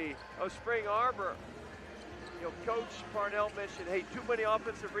efficiency of Spring Arbor, you know, Coach Parnell mentioned, hey, too many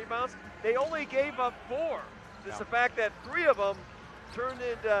offensive rebounds. They only gave up 4. It's the fact that 3 of them turned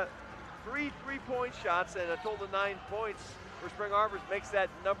into 3 3-point shots and a total of 9 points for Spring Arbor makes that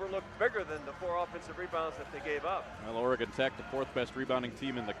number look bigger than the 4 offensive rebounds that they gave up. Well, Oregon Tech, the 4th best rebounding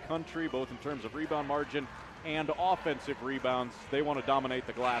team in the country, both in terms of rebound margin and offensive rebounds. They want to dominate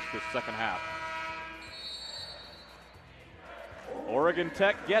the glass this second half. Oregon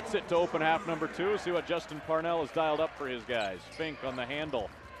Tech gets it to open half number 2. See what Justin Parnell has dialed up for his guys. Fink on the handle.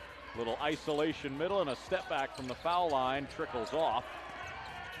 Little isolation middle and a step back from the foul line. Trickles off.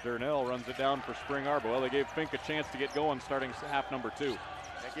 Durnell runs it down for Spring Arbor. Well, they gave Fink a chance to get going starting half number 2.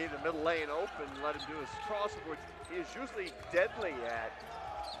 They gave the middle lane open, let him do his crossover, which he is usually deadly at.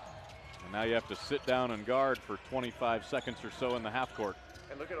 And now you have to sit down and guard for 25 seconds or so in the half court.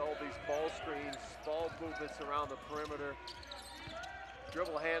 And look at all these ball screens, ball movements around the perimeter,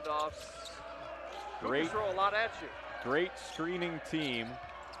 dribble handoffs. Cougars throw a lot at you. Great screening team.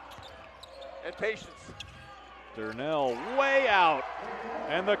 And patience. Durnell way out.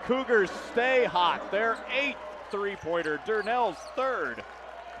 And the Cougars stay hot. Their 8th three-pointer, Durnell's 3rd.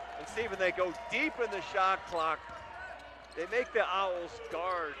 And Stephen, they go deep in the shot clock. They make the Owls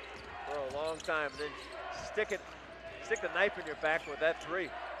guard for a long time, and then stick the knife in your back with that 3.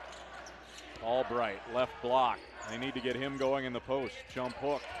 Albright, left block. They need to get him going in the post. Jump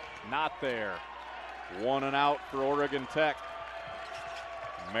hook, not there. 1 and out for Oregon Tech.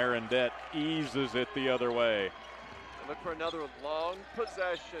 Marendette eases it the other way. Look for another long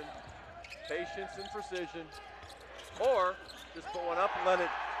possession. Patience and precision. Or just put one up and let it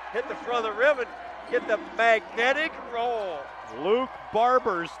hit the front of the rim and get the magnetic roll. Luke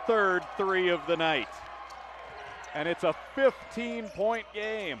Barber's 3rd 3 of the night. And it's a 15-point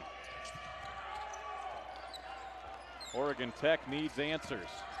game. Oregon Tech needs answers.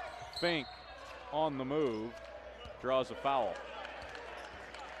 Fink on the move, draws a foul.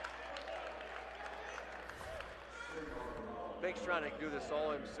 Fink's trying to do this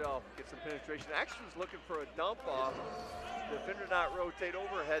all himself, get some penetration. Actually was looking for a dump off. The defender not rotate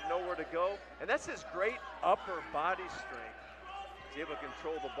over, had nowhere to go. And that's his great upper body strength. He's able to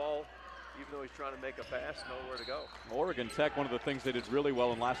control the ball, even though he's trying to make a pass, nowhere to go. Oregon Tech, one of the things they did really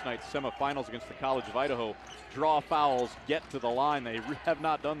well in last night's semifinals against the College of Idaho, draw fouls, get to the line. They have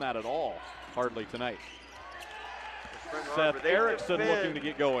not done that at all, hardly tonight. Seth Erickson looking to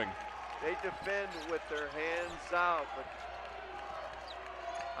get going. They defend with their hands out, but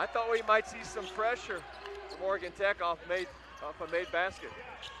I thought we might see some pressure from Oregon Tech off a made basket.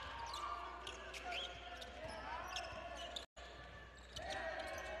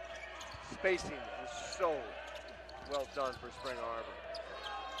 spacing is so well done for Spring Arbor.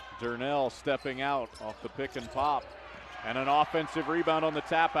 Durnell stepping out off the pick and pop. And an offensive rebound on the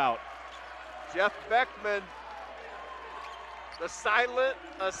tap out. Jeff Beckman, the silent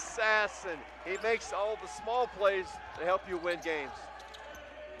assassin. He makes all the small plays to help you win games.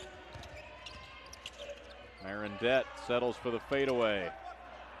 Marendette settles for the fadeaway.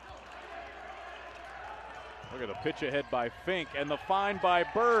 Look at the pitch ahead by Fink and the find by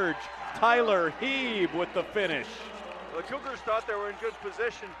Burge. Tyler Heeb with the finish. The Cougars thought they were in good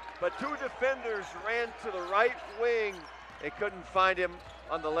position, but two defenders ran to the right wing. They couldn't find him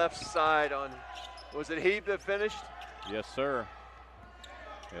on the left side. Was it Heeb that finished? Yes, sir.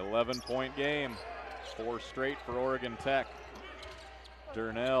 11-point game. 4 straight for Oregon Tech.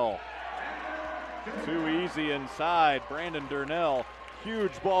 Durnell. Too easy inside. Brandon Durnell.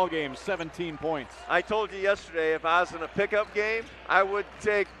 Huge ball game, 17 points. I told you yesterday, if I was in a pickup game, I would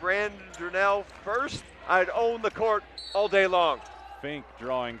take Brandon Durnell first. I'd own the court all day long. Fink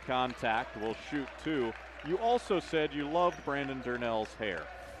drawing contact, will shoot 2. You also said you loved Brandon Durnell's hair.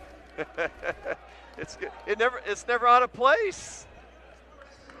 It's good. It's never out of place.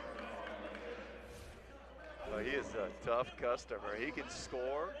 Oh, he is a tough customer. He can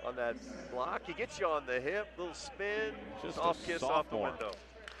score on that block. He gets you on the hip, little spin, Just soft a kiss sophomore. off the window.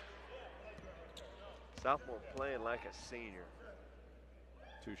 Sophomore playing like a senior.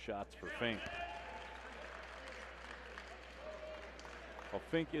 2 shots for Fink. Well,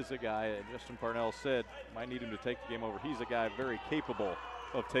 Fink is a guy, and Justin Parnell said, might need him to take the game over. He's a guy very capable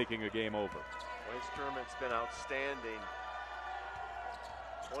of taking a game over. Well, his tournament's been outstanding.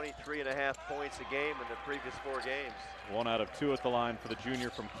 23.5 points a game in the previous 4 games. 1 out of 2 at the line for the junior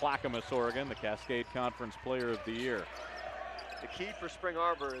from Clackamas, Oregon, the Cascade Conference Player of the Year. The key for Spring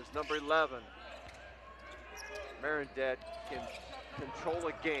Arbor is number 11. Marendette can control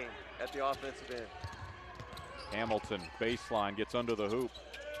a game at the offensive end. Hamilton, baseline, gets under the hoop.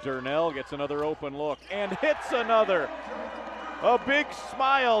 Durnell gets another open look and hits another. A big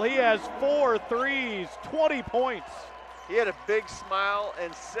smile. He has 4 threes, 20 points. He had a big smile,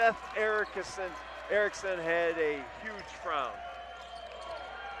 and Seth Erickson had a huge frown.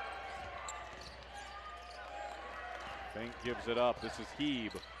 Fink gives it up. This is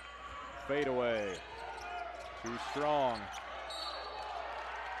Heeb. Fade away. Too strong.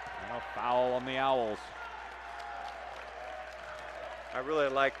 And a foul on the Owls. I really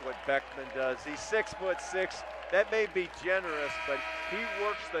like what Beckman does. He's 6'6". That may be generous, but he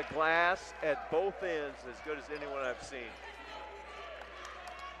works the glass at both ends as good as anyone I've seen.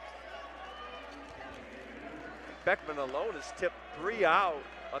 Beckman alone has tipped 3 out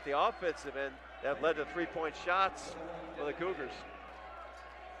at the offensive end that led to 3-point shots for the Cougars.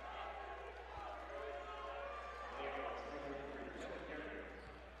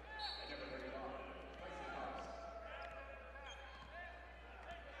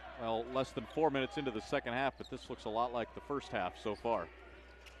 Well, less than 4 minutes into the second half, but this looks a lot like the first half so far.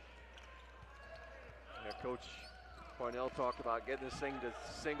 Yeah, Coach Parnell talked about getting this thing to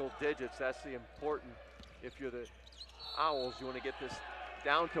single digits. That's the important. If you're the Owls, you want to get this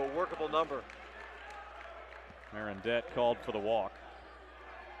down to a workable number. Marendette called for the walk.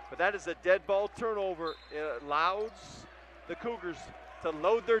 But that is a dead ball turnover. It allows the Cougars to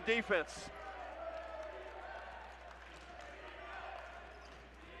load their defense.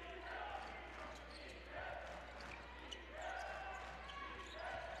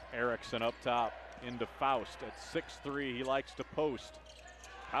 Erickson up top into Faust at 6'3". He likes to post.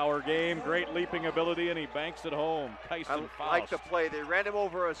 Power game, great leaping ability, and he banks it home. Kyson I Faust. like the play. They ran him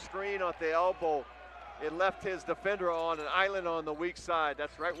over a screen at the elbow. It left his defender on an island on the weak side.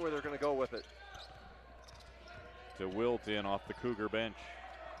 That's right where they're going to go with it. To Wilt in off the Cougar bench.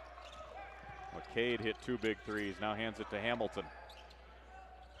 McCade hit 2 big threes, now hands it to Hamilton.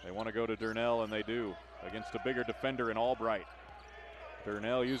 They want to go to Durnell, and they do, against a bigger defender in Albright.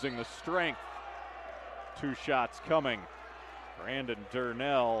 Durnell using the strength. 2 shots coming. Brandon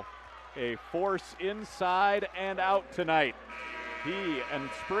Durnell, a force inside and out tonight. He and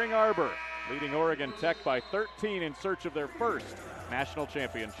Spring Arbor leading Oregon Tech by 13 in search of their first national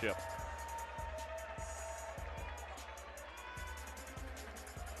championship.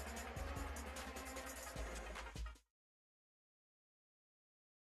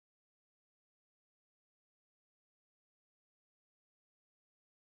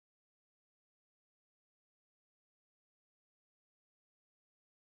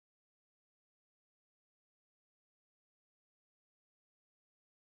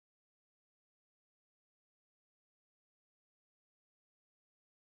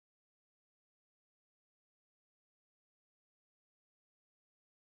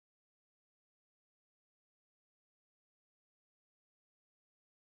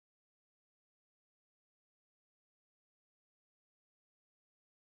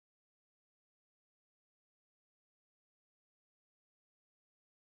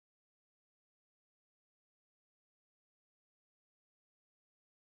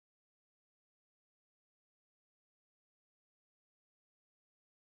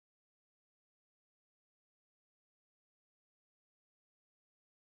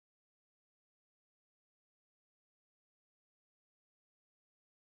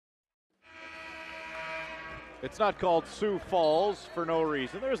 It's not called Sioux Falls for no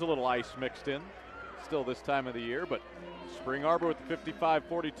reason. There's a little ice mixed in still this time of the year, but Spring Arbor with the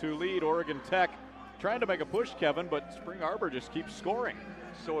 55-42 lead. Oregon Tech trying to make a push, Kevin, but Spring Arbor just keeps scoring.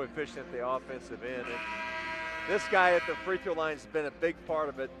 So efficient at the offensive end. And this guy at the free throw line has been a big part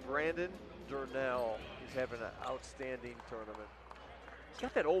of it. Brandon Durnell. He's having an outstanding tournament. He's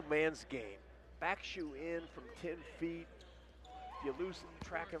got that old man's game. Backs you in from 10 feet. If you lose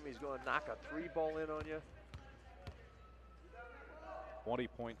track of him, he's going to knock a 3-ball in on you. 20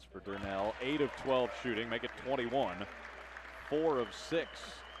 points for Durnell, 8 of 12 shooting, make it 21, 4 of 6.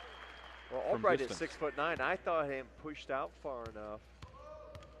 Well, Albright is 6'9". I thought him pushed out far enough.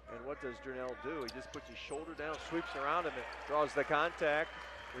 And what does Durnell do? He just puts his shoulder down, sweeps around him, and draws the contact.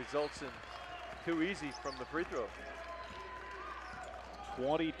 Results in 2 easy from the free throw.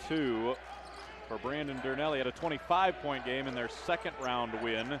 22 for Brandon Durnell. He had a 25-point game in their second round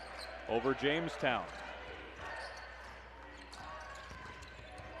win over Jamestown.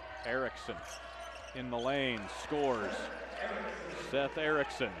 Erickson in the lane, scores. Seth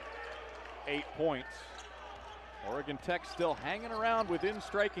Erickson, 8 points. Oregon Tech still hanging around within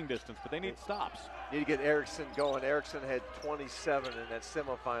striking distance, but they need stops. Need to get Erickson going. Erickson had 27 in that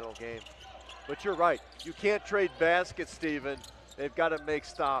semifinal game. But you're right. You can't trade baskets, Steven. They've got to make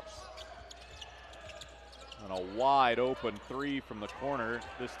stops. And a wide open 3 from the corner.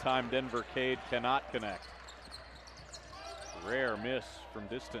 This time Denver Cade cannot connect. Rare miss from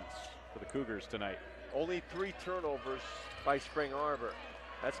distance for the Cougars tonight. Only 3 turnovers by Spring Arbor.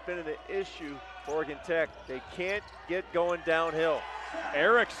 That's been an issue for Oregon Tech. They can't get going downhill.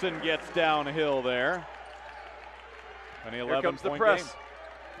 Erickson gets downhill there. An 11-point game.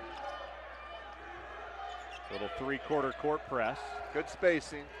 Little 3-quarter court press. Good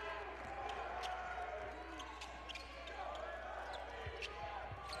spacing.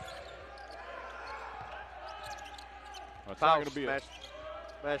 It's not going to be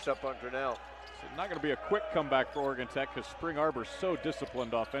smashed up on Durnell. It's not going to be a quick comeback for Oregon Tech because Spring Arbor's so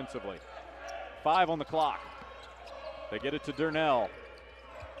disciplined offensively. 5 on the clock. They get it to Durnell.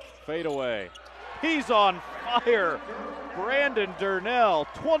 Fade away. He's on fire. Brandon Durnell,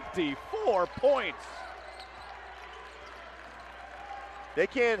 24 points. They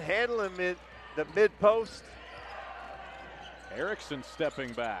can't handle him in the mid-post. Erickson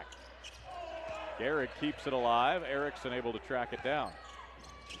stepping back. Garrick keeps it alive. Erickson able to track it down.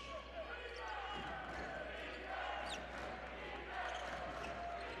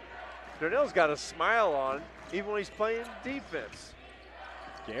 Durnell's got a smile on, even when he's playing defense.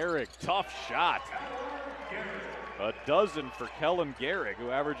 Garrick, tough shot. A dozen for Kellen Garrick,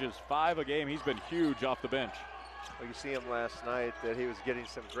 who averages 5 a game. He's been huge off the bench. Well, you see him last night that he was getting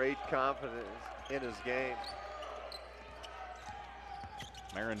some great confidence in his game.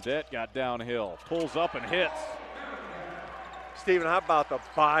 Marendette got downhill, pulls up and hits. Steven, how about the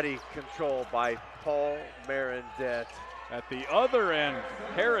body control by Paul Marendette? At the other end,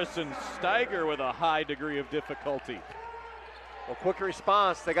 Harrison Steiger with a high degree of difficulty. Well, quick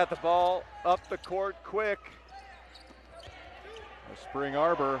response. They got the ball up the court quick. Spring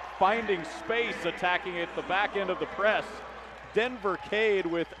Arbor finding space, attacking at the back end of the press. Denver Cade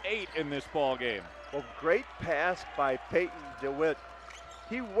with 8 in this ball game. Well, great pass by Peyton DeWitt.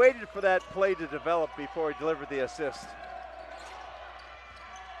 He waited for that play to develop before he delivered the assist.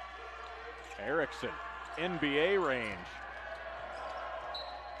 Erickson, NBA range.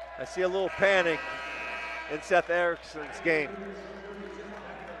 I see a little panic in Seth Erickson's game.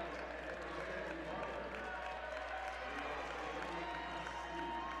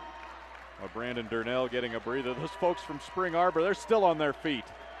 Well, Brandon Durnell getting a breather. Those folks from Spring Arbor, they're still on their feet.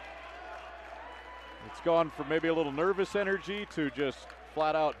 It's gone from maybe a little nervous energy to just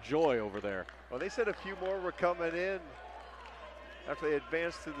flat out joy over there. Well, they said a few more were coming in after they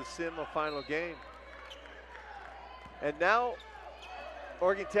advanced to the semifinal game. And now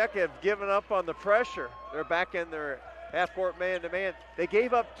Oregon Tech have given up on the pressure. They're back in their half-court man-to-man. They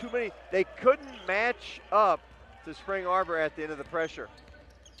gave up too many. They couldn't match up to Spring Arbor at the end of the pressure.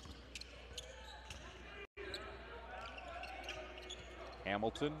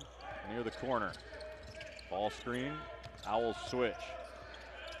 Hamilton near the corner. Ball screen, Owls switch.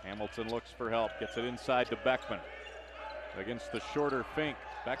 Hamilton looks for help, gets it inside to Beckman. Against the shorter Fink,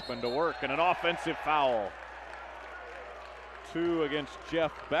 Beckman to work, and an offensive foul. 2 against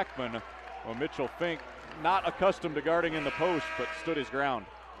Jeff Beckman. Well, Mitchell Fink, not accustomed to guarding in the post, but stood his ground.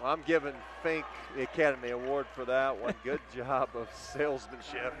 Well, I'm giving Fink the Academy Award for that one. Good job of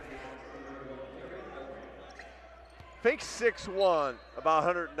salesmanship. Fink's 6'1", about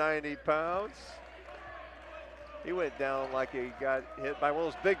 190 pounds. He went down like he got hit by one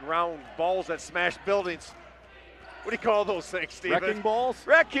of those big round balls that smash buildings. What do you call those things, Steven? Wrecking balls?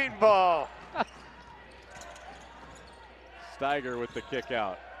 Wrecking ball. Steiger with the kick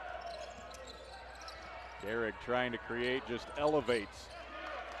out. Gehrig trying to create, just elevates.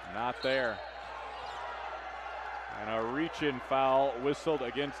 Not there. And a reach-in foul whistled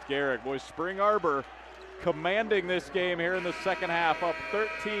against Gehrig. Boy, Spring Arbor commanding this game here in the second half, up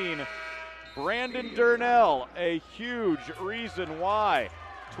 13. Brandon Durnell, a huge reason why.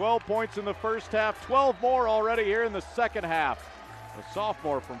 12 points in the first half, 12 more already here in the second half. The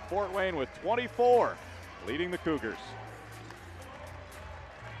sophomore from Fort Wayne with 24, leading the Cougars.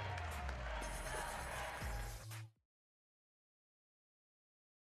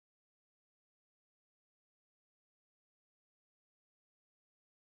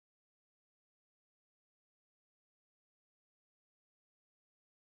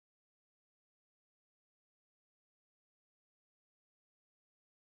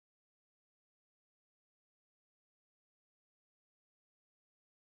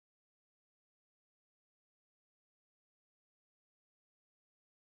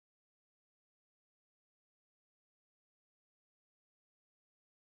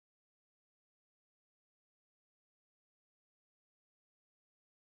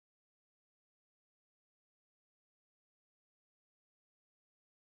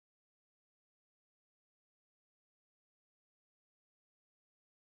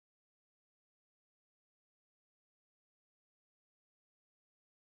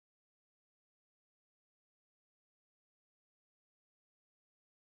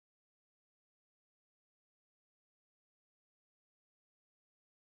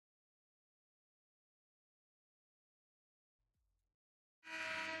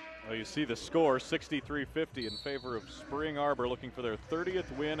 Well, you see the score, 63-50 in favor of Spring Arbor, looking for their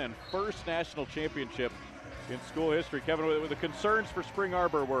 30th win and first national championship in school history. Kevin, with the concerns for Spring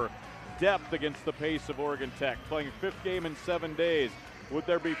Arbor were depth against the pace of Oregon Tech, playing fifth game in 7 days. Would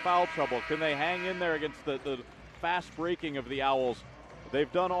there be foul trouble? Can they hang in there against the fast breaking of the Owls?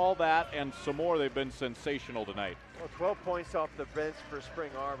 They've done all that and some more. They've been sensational tonight. Well, 12 points off the bench for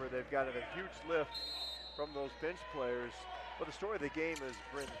Spring Arbor. They've gotten a huge lift from those bench players. But the story of the game is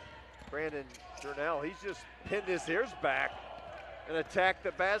Brandon Durnell. He's just pinned his ears back and attacked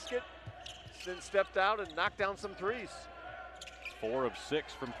the basket, then stepped out and knocked down some threes. 4 of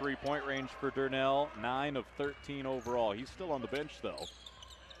 6 from three-point range for Durnell, 9 of 13 overall. He's still on the bench, though.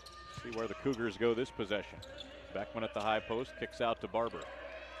 See where the Cougars go this possession. Beckman at the high post, kicks out to Barber.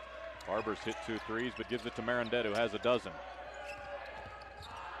 Barber's hit 2 threes, but gives it to Marendette, who has a dozen.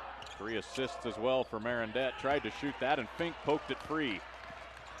 3 assists as well for Marendette. Tried to shoot that, and Fink poked it free.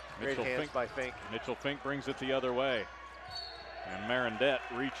 Great hands by Fink. Mitchell Fink brings it the other way. And Marendette,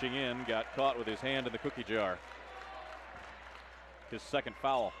 reaching in, got caught with his hand in the cookie jar. His second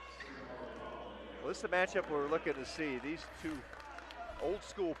foul. Well, this is the matchup we're looking to see. These two old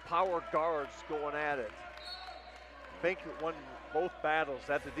school power guards going at it. Fink won both battles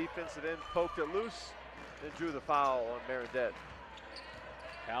at the defensive end, poked it loose, then drew the foul on Marendette.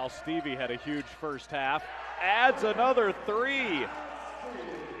 Cal Stevie had a huge first half, adds another 3.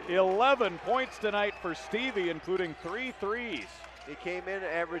 11 points tonight for Stevie, including 3 threes. He came in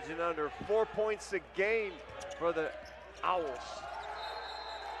averaging under 4 points a game for the Owls.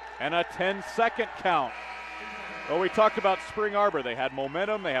 And a 10-second count. Well, we talked about Spring Arbor. They had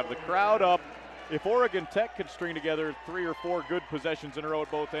momentum, they have the crowd up. If Oregon Tech could string together 3 or 4 good possessions in a row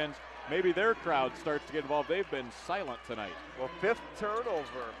at both ends, maybe their crowd starts to get involved. They've been silent tonight. Well, 5th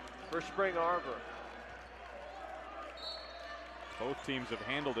turnover for Spring Arbor. Both teams have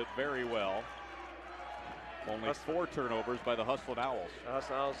handled it very well. Only 4 turnovers by the Hustlin' Owls. The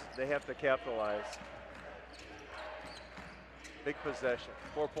Hustlin' Owls, they have to capitalize. Big possession,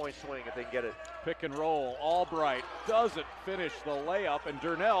 4-point swing if they can get it. Pick and roll, Albright doesn't finish the layup, and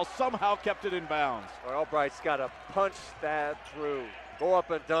Durnell somehow kept it in bounds. Albright's got to punch that through. Go up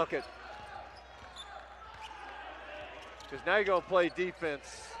and dunk it. Because now you're going to play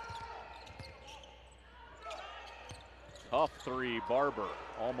defense. Tough 3, Barber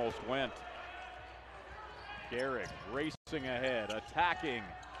almost went. Gehrig racing ahead, attacking.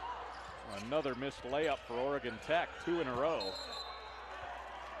 Another missed layup for Oregon Tech, 2 in a row.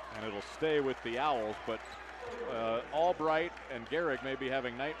 And it'll stay with the Owls, but Albright and Gehrig may be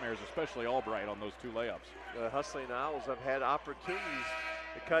having nightmares, especially Albright on those 2 layups. The Hustling Owls have had opportunities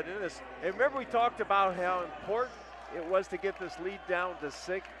to cut into this. And remember we talked about how important it was to get this lead down to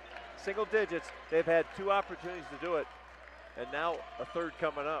single digits. They've had 2 opportunities to do it, and now a 3rd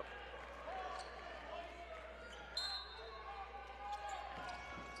coming up.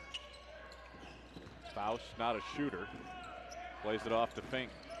 Faust, not a shooter, plays it off to Fink.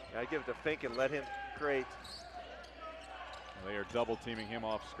 I give it to Fink and let him create. They are double teaming him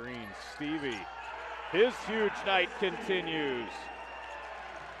off screen. Stevie, his huge night continues.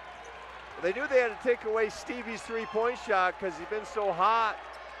 They knew they had to take away Stevie's three-point shot because he's been so hot.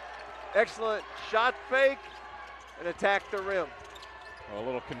 Excellent shot fake and attack the rim. A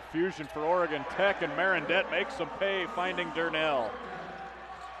little confusion for Oregon Tech, and Marendette makes them pay, finding Durnell.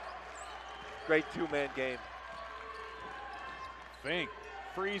 Great two-man game. Fink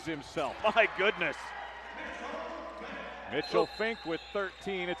frees himself. My goodness. Mitchell Fink with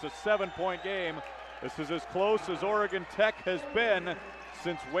 13. It's a 7-point game. This is as close as Oregon Tech has been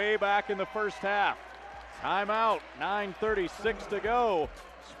since way back in the first half. Timeout, 9:36 to go.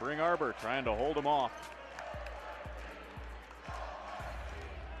 Spring Arbor trying to hold them off.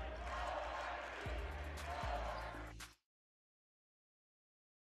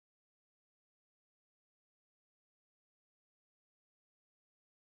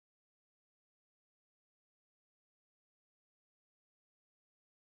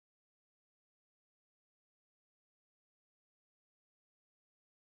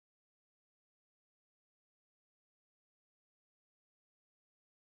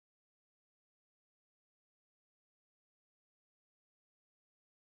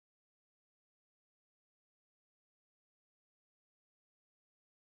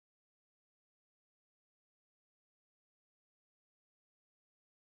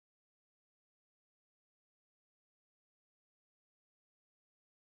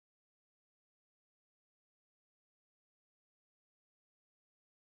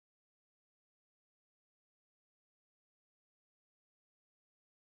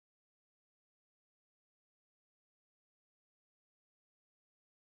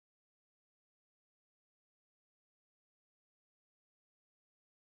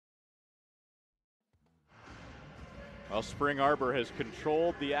 Well, Spring Arbor has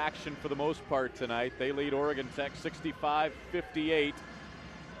controlled the action for the most part tonight. They lead Oregon Tech 65-58.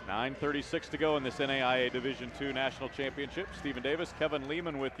 9:36 to go in this NAIA Division II National Championship. Stephen Davis, Kevin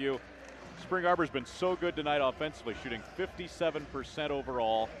Lehman with you. Spring Arbor's been so good tonight offensively, shooting 57%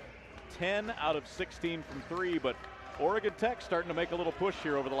 overall, 10 out of 16 from three, but Oregon Tech starting to make a little push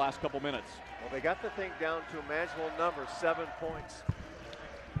here over the last couple minutes. Well, they got the thing down to a manageable number, 7 points.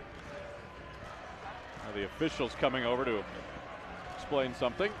 Now the officials coming over to explain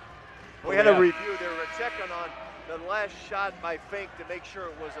something. We had a review. They were checking on the last shot by Fink to make sure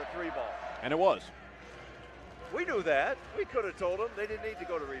it was a 3-ball. And it was. We knew that. We could have told them. They didn't need to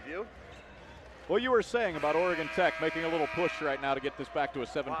go to review. Well, you were saying about Oregon Tech making a little push right now to get this back to a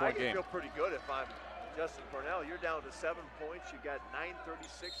 7-point game. I feel pretty good if I'm Justin Cornell. You're down to 7 points. You got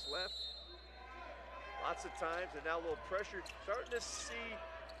 9:36 left. Lots of times, and now a little pressure. Starting to see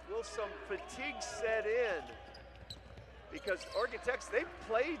some fatigue set in because Oregon Tech, they've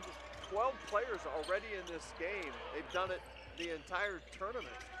played 12 players already in this game. They've done it the entire tournament.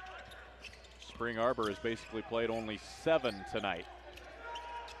 Spring Arbor has basically played only 7 tonight.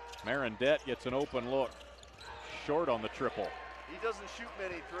 Marendette gets an open look. Short on the triple. He doesn't shoot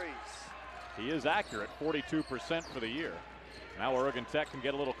many threes. He is accurate, 42% for the year. Now Oregon Tech can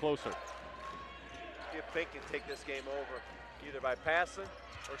get a little closer. If Fink can take this game over, either by passing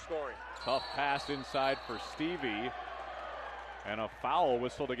or scoring. Tough pass inside for Stevie. And a foul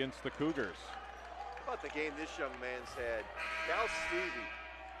whistled against the Cougars. How about the game this young man's had? Cal Stevie.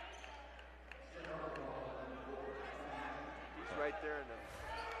 He's right there in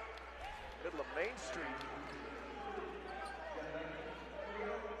the middle of Main Street.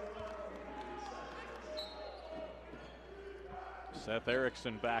 Seth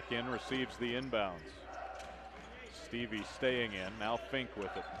Erickson back in, receives the inbounds. Stevie staying in, now Fink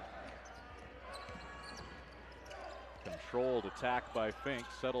with it. Controlled attack by Fink,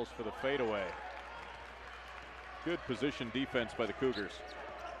 settles for the fadeaway. Good position defense by the Cougars.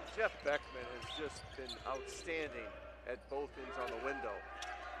 Jeff Beckman has just been outstanding at both ends on the window.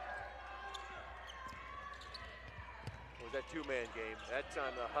 It was that two-man game. That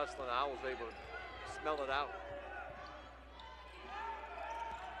time the hustling Owls was able to smell it out.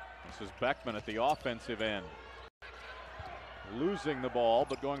 This is Beckman at the offensive end. Losing the ball,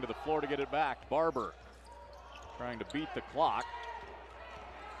 but going to the floor to get it back. Barber trying to beat the clock.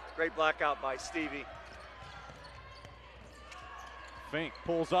 Great blackout by Stevie. Fink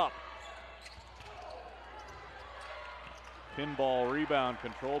pulls up. Pinball rebound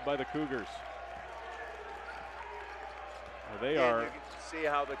controlled by the Cougars. Well, they are. You can see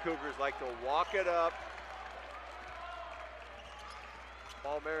how the Cougars like to walk it up.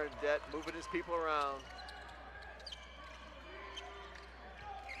 Paul Marendette moving his people around.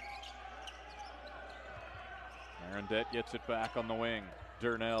 Marendette gets it back on the wing.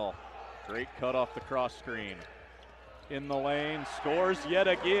 Durnell, great cut off the cross screen. in the lane, scores yet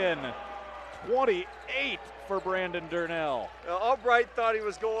again. 28 for Brandon Durnell. Now, Albright thought he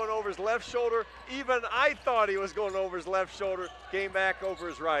was going over his left shoulder. Even I thought he was going over his left shoulder. Came back over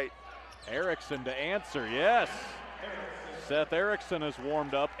his right. Erickson to answer, yes. Seth Erickson has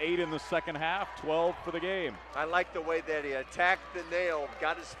warmed up, 8 in the second half, 12 for the game. I like the way that he attacked the nail,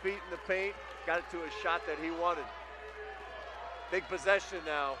 got his feet in the paint, got it to a shot that he wanted. Big possession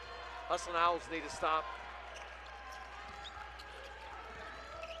now. Hustle and Owls need to stop.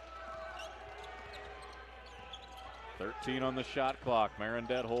 .13 on the shot clock.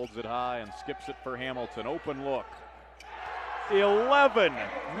 Marindet holds it high and skips it for Hamilton. Open look. 11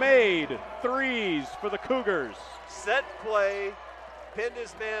 made threes for the Cougars. Set play, pinned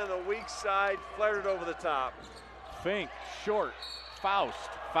his man on the weak side, flared it over the top. Fink, short, Faust,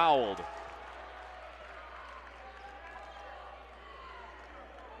 fouled.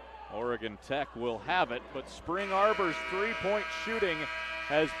 Oregon Tech will have it, but Spring Arbor's three-point shooting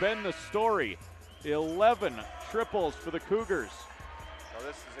has been the story. 11 triples for the Cougars. Well,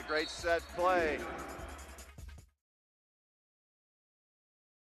 this is a great set play.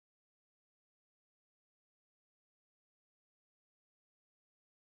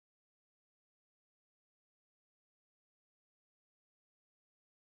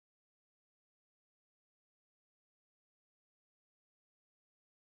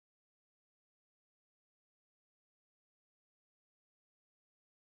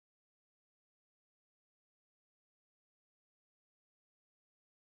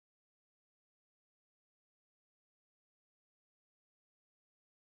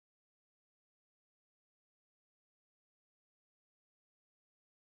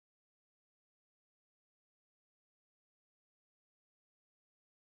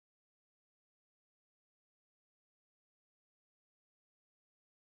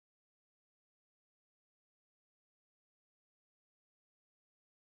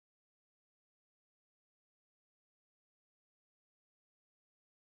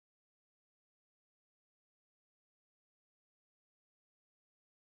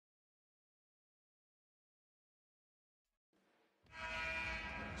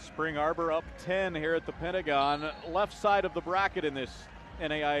 Spring Arbor up 10 here at the Pentagon. Left side of the bracket in this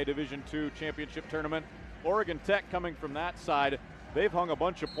NAIA Division II championship tournament. Oregon Tech coming from that side. They've hung a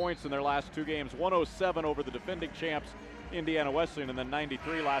bunch of points in their last two games. 107 over the defending champs, Indiana Wesleyan, and then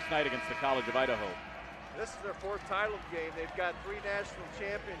 93 last night against the College of Idaho. This is their fourth title game. They've got 3 national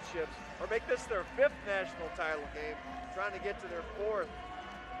championships, or make this their 5th national title game, trying to get to their 4th.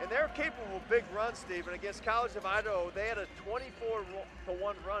 And they're capable of big runs, Stephen. Against College of Idaho, they had a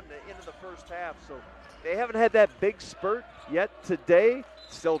 24-1 run into the first half. So they haven't had that big spurt yet today,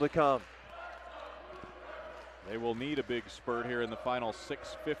 still to come. They will need a big spurt here in the final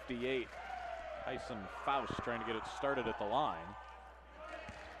 6:58. Tyson Faust trying to get it started at the line.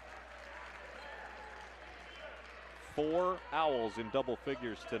 4 Owls in double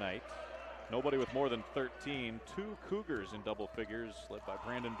figures tonight. Nobody with more than 13. 2 Cougars in double figures, led by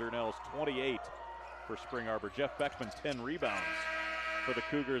Brandon Durnell's 28 for Spring Arbor. Jeff Beckman, 10 rebounds for the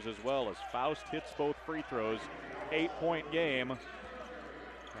Cougars as well, as Faust hits both free throws. 8-point game. And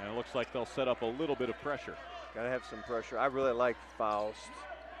it looks like they'll set up a little bit of pressure. Got to have some pressure. I really like Faust.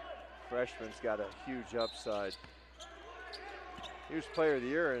 Freshman's got a huge upside. He was player of the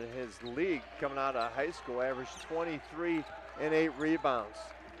year in his league coming out of high school, averaged 23 and 8 rebounds.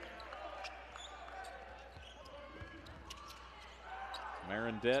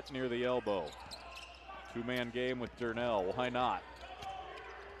 Marindet near the elbow. 2-man game with Durnell. Why not?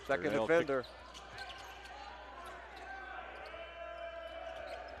 Second Durnell defender.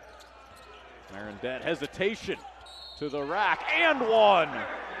 Marindet, hesitation to the rack, and one.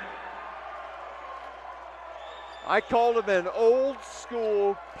 I called him an old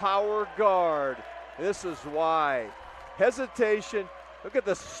school power guard. This is why. Hesitation. Look at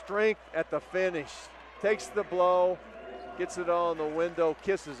the strength at the finish. Takes the blow, gets it on the window,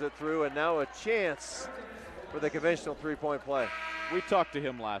 kisses it through, and now a chance for the conventional 3-point play. We talked to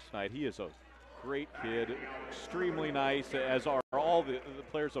him last night. He is a great kid, extremely nice, as are all the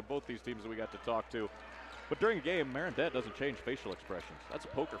players on both these teams that we got to talk to. But during a game, Marindet doesn't change facial expressions. That's a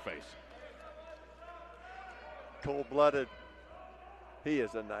poker face. Cold-blooded. He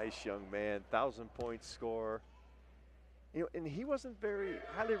is a nice young man, 1,000-point scorer. You know, and he wasn't very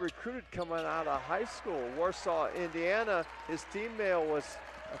highly recruited coming out of high school. Warsaw, Indiana, his teammate was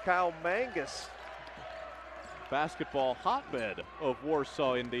Kyle Mangus. Basketball hotbed of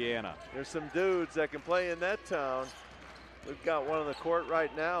Warsaw, Indiana. There's some dudes that can play in that town. We've got one on the court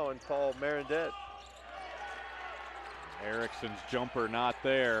right now in Paul Marindet. Erickson's jumper not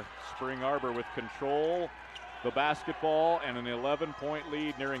there. Spring Arbor with control. the basketball and an 11-point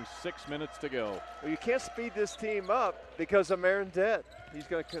lead nearing 6 minutes to go. Well, you can't speed this team up because of Marindet. He's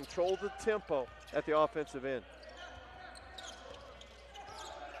going to control the tempo at the offensive end.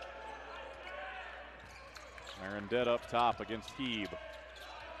 Marindet up top against Heeb.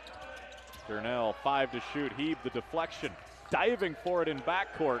 Durnell, 5 to shoot. Heeb, the deflection, diving for it in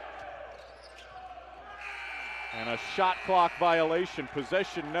backcourt. And a shot clock violation.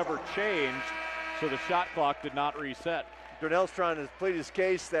 Possession never changed, so the shot clock did not reset. Durnell's trying to plead his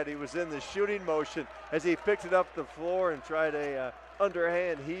case that he was in the shooting motion as he picked it up the floor and tried a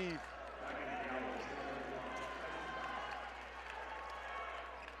underhand heave.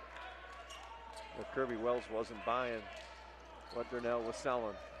 Well, Kirby Wells wasn't buying what Durnell was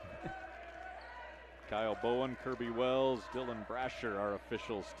selling. Kyle Bowen, Kirby Wells, Dylan Brasher are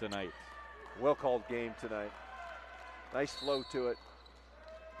officials tonight. Well called game tonight. Nice flow to it.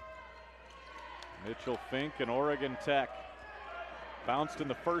 Mitchell Fink and Oregon Tech bounced in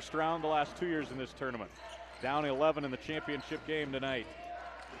the first round the last 2 years in this tournament. Down 11 in the championship game tonight.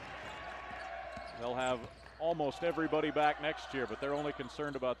 They'll have almost everybody back next year, but they're only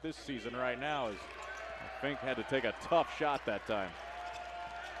concerned about this season right now as Fink had to take a tough shot that time.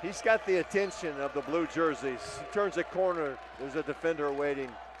 He's got the attention of the blue jerseys. He turns a corner, there's a defender waiting.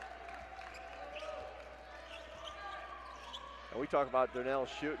 And we talk about Durnell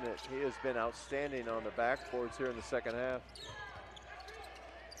shooting it. He has been outstanding on the backboards here in the second half.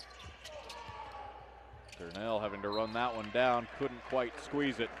 Durnell having to run that one down, couldn't quite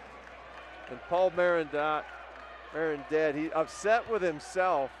squeeze it. And Paul Marindet, he upset with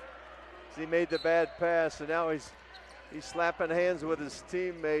himself as he made the bad pass, and now he's slapping hands with his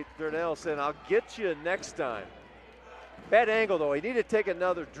teammate Durnell, saying, "I'll get you next time." Bad angle though. He needed to take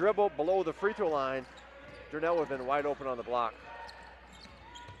another dribble below the free throw line. Durnell would have been wide open on the block.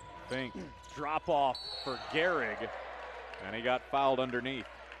 Fink, drop off for Gehrig, and he got fouled underneath.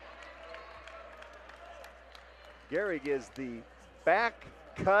 Gehrig is the back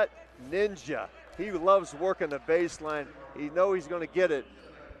cut ninja. He loves working the baseline. He knows he's going to get it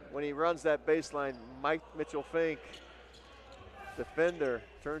when he runs that baseline. Mike Mitchell Fink, defender,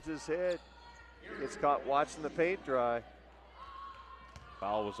 turns his head, gets caught watching the paint dry.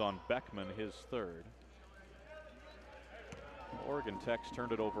 Foul was on Beckman, his third. Oregon Tech's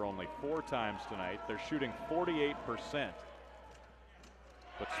turned it over only 4 times tonight. They're shooting 48%.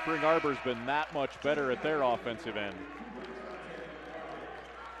 But Spring Arbor's been that much better at their offensive end.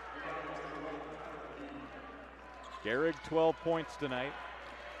 Gehrig, 12 points tonight.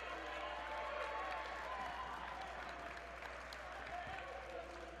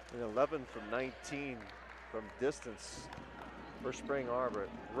 And 11 from 19 from distance for Spring Arbor. It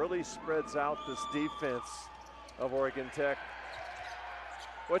really spreads out this defense of Oregon Tech.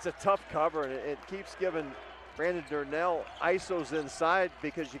 Well, it's a tough cover, and it keeps giving Brandon Durnell ISOs inside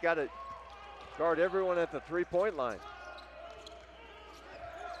because you got to guard everyone at the three-point line.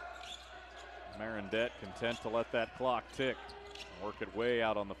 Marindet content to let that clock tick and work it way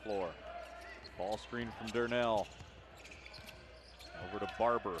out on the floor. Ball screen from Durnell. Over to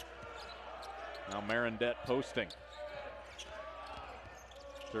Barber. Now Marindet posting.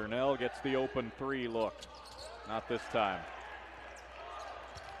 Durnell gets the open 3 look. Not this time.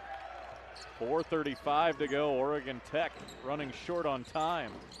 4:35 to go. Oregon Tech running short on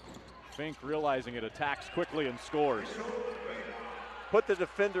time. Fink realizing it, attacks quickly and scores. Put the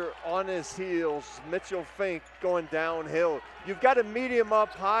defender on his heels. Mitchell Fink going downhill. You've got to meet him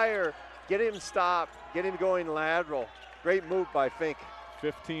up higher. Get him stopped. Get him going lateral. Great move by Fink.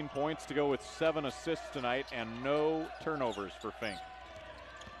 15 points to go with 7 assists tonight and no turnovers for Fink.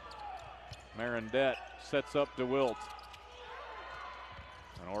 Marindet sets up DeWilt.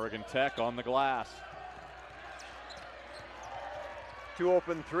 And Oregon Tech on the glass. 2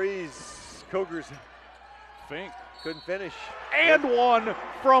 open threes. Cougars Fink. couldn't finish. And one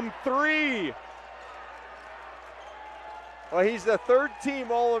from 3. Well, he's the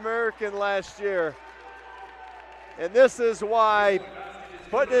 3rd-team All-American last year. And this is why,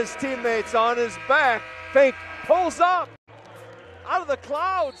 putting his teammates on his back, Fink pulls up out of the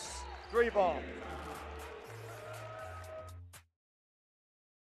clouds. 3-ball.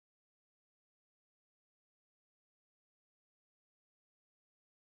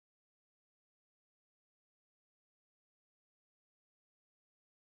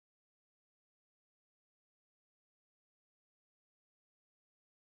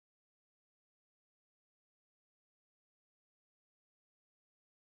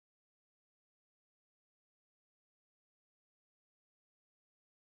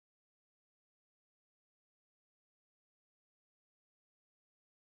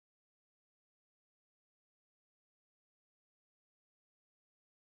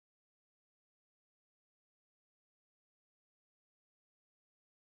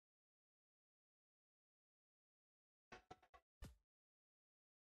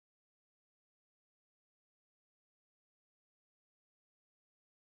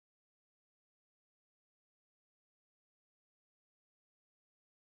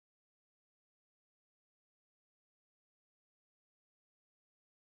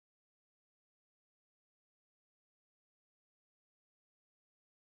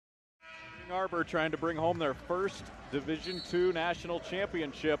 Arbor trying to bring home their first Division II national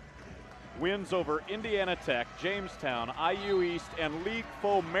championship. Wins over Indiana Tech, Jamestown, IU East, and league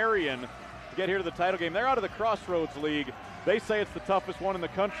foe Marion to get here to the title game. They're out of the Crossroads League. They say it's the toughest one in the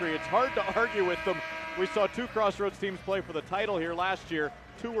country. It's hard to argue with them. We saw 2 Crossroads teams play for the title here last year.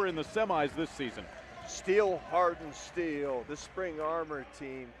 2 were in the semis this season. Steel hardened steel. This Spring Arbor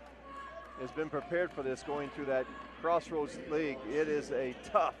team has been prepared for this going through that Crossroads League. It is a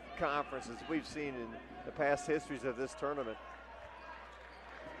tough conference as we've seen in the past histories of this tournament.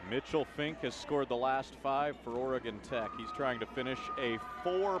 Mitchell Fink has scored the last 5 for Oregon Tech. He's trying to finish a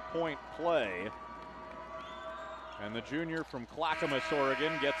 4-point play. And the junior from Clackamas,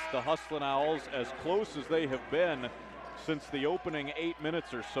 Oregon, gets the Hustlin' Owls as close as they have been since the opening 8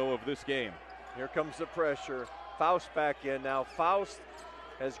 minutes or so of this game. Here comes the pressure. Faust back in now. Faust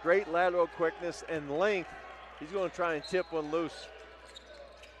has great lateral quickness and length. He's going to try and tip one loose.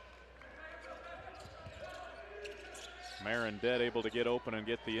 Marindet able to get open and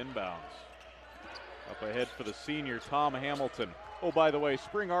get the inbounds. Up ahead for the senior, Tom Hamilton. Oh, by the way,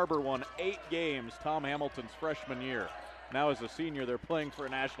 Spring Arbor won 8 games Tom Hamilton's freshman year. Now as a senior, they're playing for a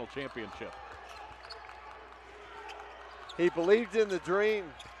national championship. He believed in the dream.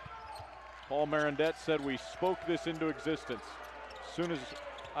 Paul Marindet said, we spoke this into existence. As soon as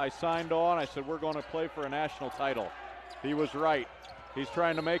I signed on, I said, we're going to play for a national title. He was right. He's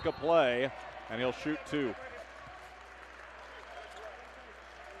trying to make a play, and he'll shoot 2.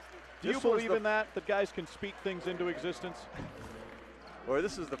 Do you believe in that guys can speak things into existence? Well,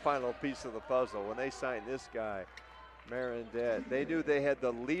 this is the final piece of the puzzle. When they signed this guy, Marindet, they knew they had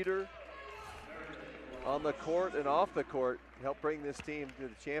the leader on the court and off the court to help bring this team to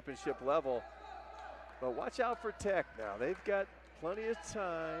the championship level. But watch out for Tech now. They've got plenty of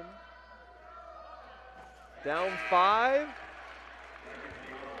time. Down 5.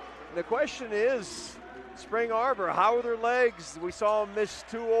 And the question is, Spring Arbor, how are their legs? We saw them miss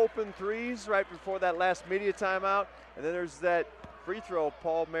 2 open threes right before that last media timeout. And then there's that free throw.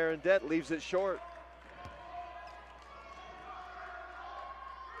 Paul Marindet leaves it short.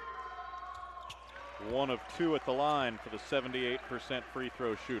 One of 2 at the line for the 78% free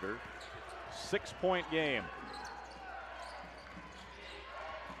throw shooter. 6-point game.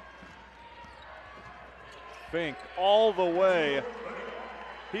 Fink all the way.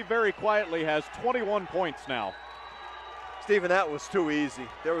 He very quietly has 21 points now. Stephen, that was too easy.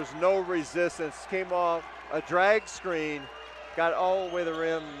 There was no resistance. Came off a drag screen, got all the way to the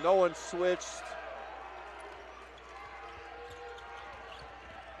rim. No one switched.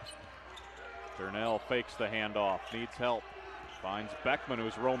 Durnell fakes the handoff, needs help. Finds Beckman,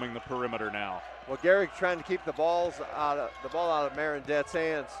 who's roaming the perimeter now. Well, Garrick trying to keep the ball out of Marindet's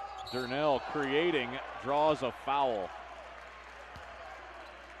hands. Durnell creating, draws a foul.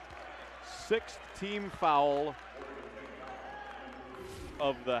 6th team foul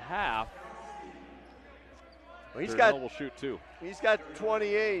of the half. Well, Durnell will shoot 2. He's got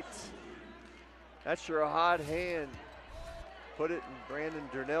 28. That's your hot hand. Put it in Brandon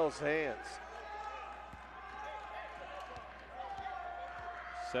Durnell's hands.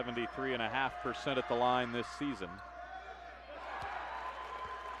 73.5% at the line this season.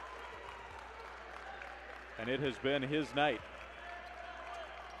 And it has been his night.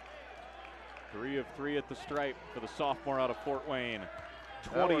 3 of 3 at the stripe for the sophomore out of Fort Wayne.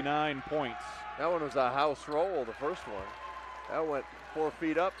 29 points. That one was a house roll, the first one. That went 4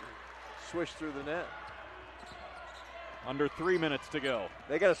 feet up, swished through the net. Under 3 minutes to go.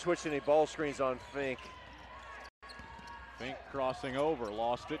 They got to switch any ball screens on Fink. Fink crossing over,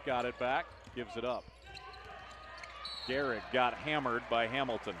 lost it, got it back, gives it up. Garrick got hammered by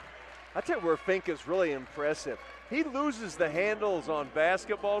Hamilton. I tell you where Fink is really impressive. He loses the handles on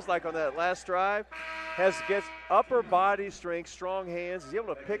basketballs, like on that last drive. Gets upper body strength, strong hands. He's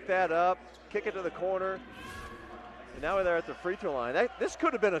able to pick that up, kick it to the corner. And now they're at the free throw line. This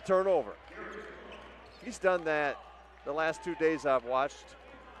could have been a turnover. He's done that the last 2 days I've watched.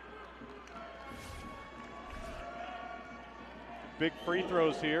 Big free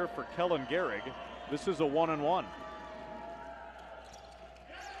throws here for Kellen Garrick. This is a 1-and-1.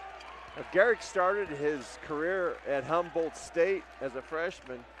 Garrick started his career at Humboldt State as a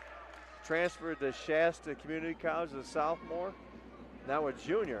freshman, transferred to Shasta Community College as a sophomore, now a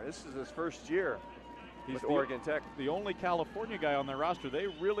junior. This is his first year with Oregon Tech. The only California guy on their roster. They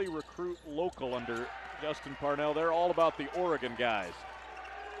really recruit local under Justin Parnell. They're all about the Oregon guys.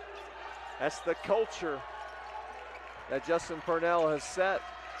 That's the culture that Justin Parnell has set.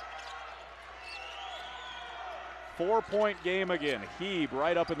 4-point game again. Heeb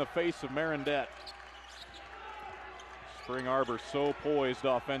right up in the face of Marindet. Spring Arbor so poised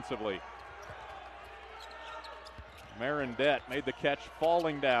offensively. Marendette made the catch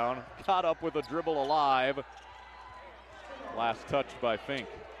falling down, caught up with a dribble alive. Last touched by Fink.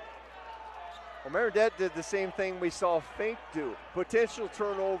 Well, Marendette did the same thing we saw Fink do. Potential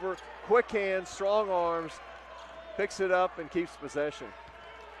turnover, quick hands, strong arms, picks it up and keeps possession.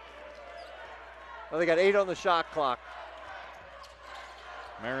 Well, they got 8 on the shot clock.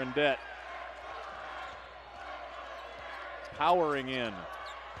 Marendette powering in.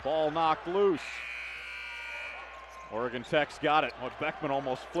 Ball knocked loose. Oregon Tech's got it. Well, Beckman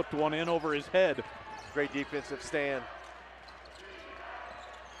almost flipped one in over his head. Great defensive stand.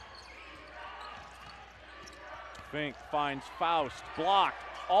 Fink finds Faust, blocked.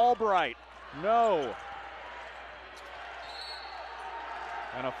 Albright, no.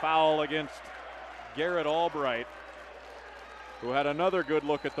 And a foul against Garrett Albright, who had another good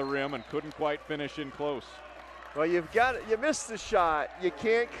look at the rim and couldn't quite finish in close. Well, you missed the shot. You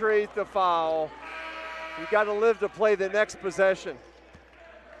can't create the foul. You got to live to play the next possession.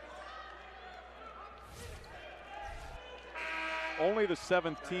 Only the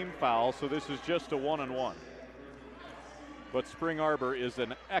 7th team foul, so this is just a 1-and-1. But Spring Arbor is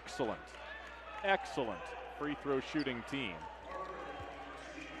an excellent, excellent free throw shooting team.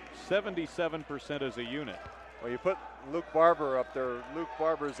 77% as a unit. Well, you put Luke Barber up there. Luke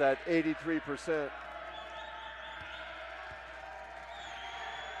Barber's at 83%.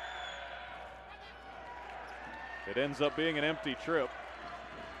 It ends up being an empty trip.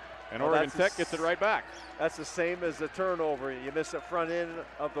 And Oregon Tech gets it right back. That's the same as the turnover. You miss the front end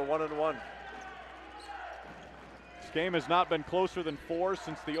of the 1-and-1. This game has not been closer than 4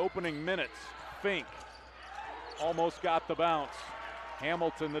 since the opening minutes. Fink almost got the bounce.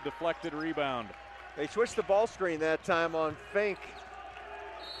 Hamilton, the deflected rebound. They switched the ball screen that time on Fink.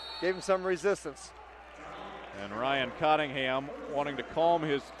 Gave him some resistance. And Ryan Cottingham, wanting to calm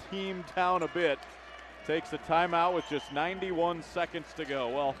his team down a bit, takes a timeout with just 91 seconds to go.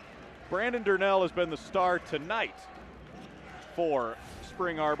 Well, Brandon Durnell has been the star tonight for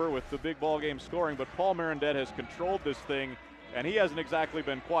Spring Arbor with the big ball game scoring, but Paul Marendette has controlled this thing, and he hasn't exactly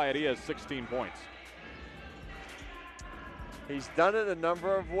been quiet. He has 16 points. He's done it a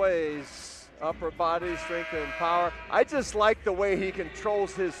number of ways. Upper body strength and power. I just like the way he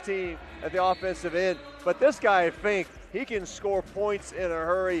controls his team at the offensive end. But this guy, Fink, he can score points in a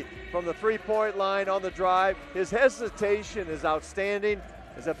hurry from the three-point line on the drive. His hesitation is outstanding.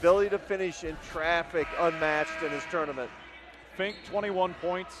 His ability to finish in traffic unmatched in his tournament. Fink, 21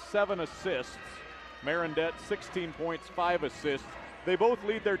 points, 7 assists. Marendette, 16 points, 5 assists. They both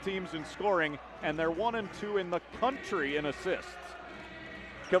lead their teams in scoring, and they're 1 and 2 in the country in assists.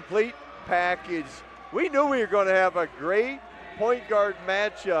 Complete package. We knew we were going to have a great point guard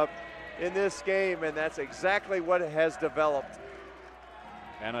matchup in this game, and that's exactly what has developed.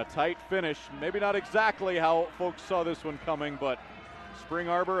 And a tight finish. Maybe not exactly how folks saw this one coming, but Spring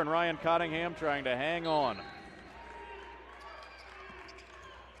Arbor and Ryan Cottingham trying to hang on.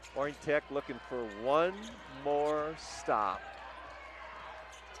 Oregon Tech looking for one more stop.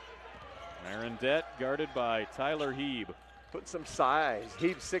 Marendette guarded by Tyler Heeb. Put some size.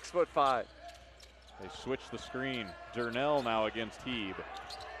 Heeb 6'5". They switch the screen. Durnell now against Heeb.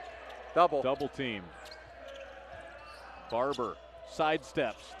 Double team. Barber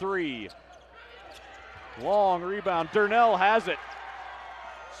sidesteps. 3. Long rebound. Durnell has it.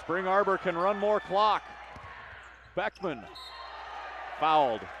 Spring Arbor can run more clock. Beckman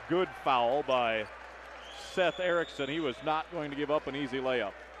fouled. Good foul by Seth Erickson. He was not going to give up an easy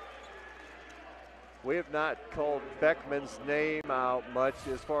layup. We have not called Beckman's name out much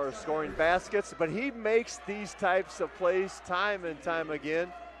as far as scoring baskets, but he makes these types of plays time and time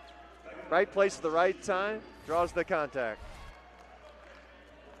again. Right place at the right time, draws the contact.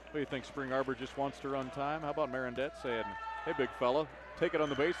 What do you think, Spring Arbor just wants to run time? How about Marendette saying, hey, big fella, take it on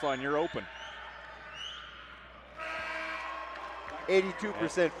the baseline, you're open.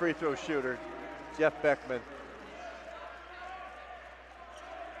 82% free throw shooter, Jeff Beckman.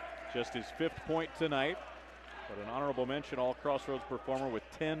 Just his 5th point tonight, but an honorable mention all Crossroads performer with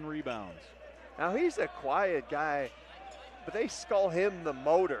 10 rebounds. Now he's a quiet guy, but they call him the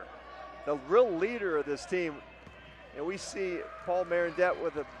motor, the real leader of this team. And we see Paul Marendette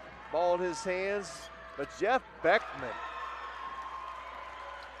with the ball in his hands, but Jeff Beckman,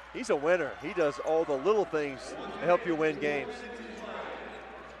 he's a winner. He does all the little things to help you win games.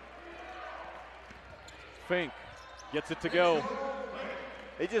 Fink gets it to go.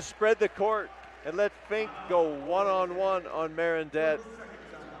 They just spread the court and let Fink go one-on-one on Marendette.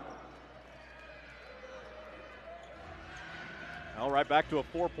 All right, back to a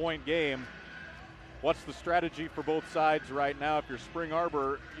 4-point game. What's the strategy for both sides right now? If you're Spring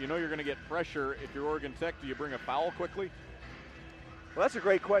Arbor, you know you're going to get pressure. If you're Oregon Tech, do you bring a foul quickly? Well, that's a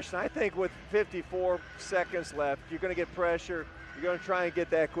great question. I think with 54 seconds left, you're going to get pressure. You're going to try and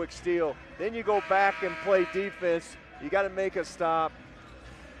get that quick steal. Then you go back and play defense. You got to make a stop.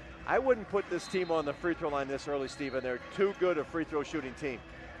 I wouldn't put this team on the free throw line this early, Steven. They're too good a free throw shooting team.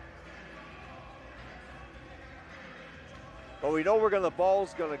 But we know the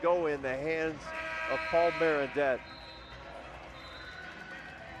ball's going to go in the hands of Paul Marendette.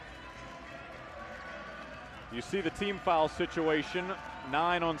 You see the team foul situation,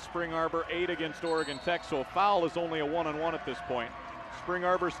 9 on Spring Arbor, 8 against Oregon Tech, so a foul is only a 1-on-1 at this point. Spring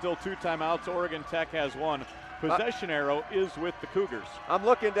Arbor still 2 timeouts, Oregon Tech has 1. Possession arrow is with the Cougars. I'm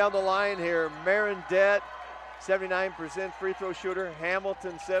looking down the line here. Marendette, 79% free throw shooter.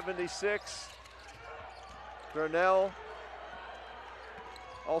 Hamilton, 76. Grinnell,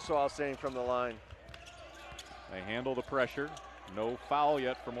 also outstanding from the line. They handle the pressure. No foul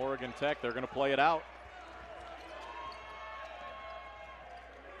yet from Oregon Tech. They're going to play it out.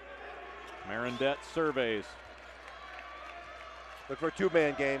 Marendette surveys. Look for a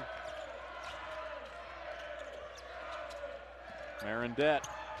 2-man game. Marendette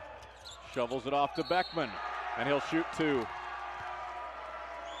shovels it off to Beckman, and he'll shoot 2.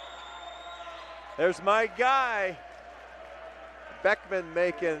 There's my guy. Beckman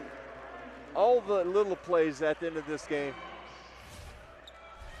making all the little plays at the end of this game.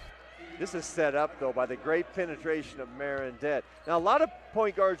 This is set up, though, by the great penetration of Marendette. Now, a lot of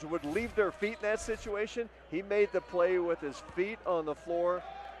point guards would leave their feet in that situation. He made the play with his feet on the floor.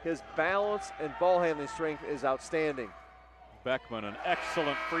 His balance and ball handling strength is outstanding. Beckman, an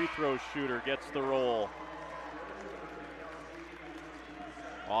excellent free throw shooter, gets the roll.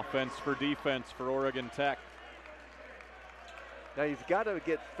 Offense for defense for Oregon Tech. Now you've got to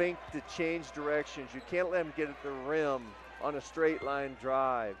get Fink to change directions. You can't let him get at the rim on a straight line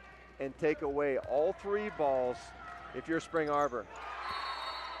drive and take away all 3 balls if you're Spring Arbor.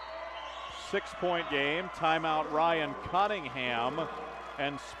 6-point game, timeout Ryan Cunningham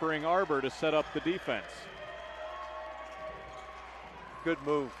and Spring Arbor to set up the defense. Good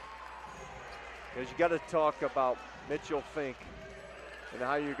move. Because you got to talk about Mitchell Fink and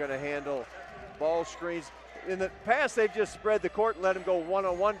how you're going to handle ball screens. In the past, they've just spread the court and let him go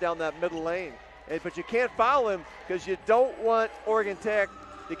one-on-one down that middle lane. But you can't foul him because you don't want Oregon Tech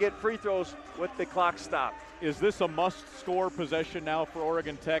to get free throws with the clock stopped. Is this a must-score possession now for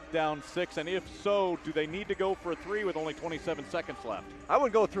Oregon Tech down 6? And if so, do they need to go for a 3 with only 27 seconds left? I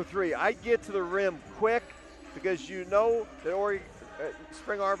would go through 3. I get to the rim quick because you know that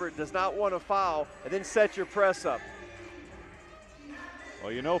Spring Arbor does not want to foul, and then set your press up.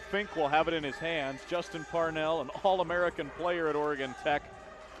 Well, you know Fink will have it in his hands. Justin Parnell, an All-American player at Oregon Tech,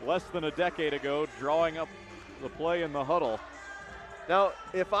 less than a decade ago, drawing up the play in the huddle. Now,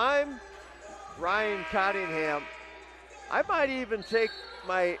 if I'm Ryan Cunningham, I might even take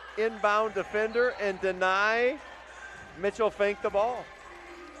my inbound defender and deny Mitchell Fink the ball.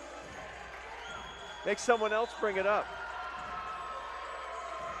 Make someone else bring it up.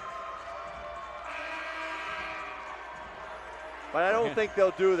 But I don't think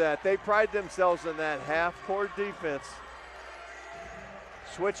they'll do that. They pride themselves in that half-court defense.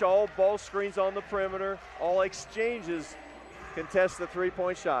 Switch all ball screens on the perimeter. All exchanges contest the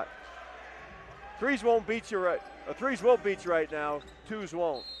 3-point shot. Threes won't beat you right. Threes will beat you right now. 2s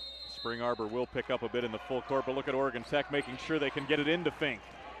won't. Spring Arbor will pick up a bit in the full court, but look at Oregon Tech making sure they can get it into Fink.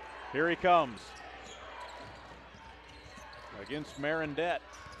 Here he comes. Against Marendette.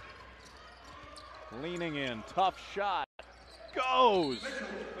 Leaning in, tough shot. Goes.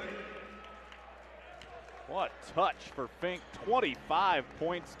 What touch for Fink, 25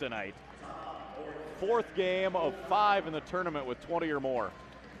 points tonight. 4th game of 5 in the tournament with 20 or more.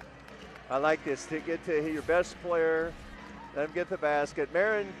 I like this, to get to your best player, let him get the basket.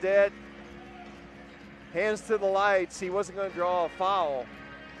 Marendette, hands to the lights. He wasn't going to draw a foul.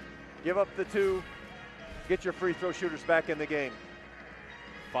 Give up the 2, get your free throw shooters back in the game.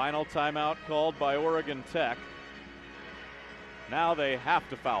 Final timeout called by Oregon Tech. Now they have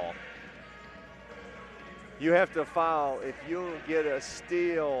to foul. You have to foul if you get a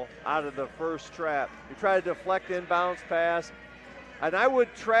steal out of the first trap. You try to deflect inbounds pass, and I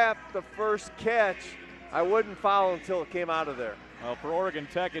would trap the first catch. I wouldn't foul until it came out of there. Well, for Oregon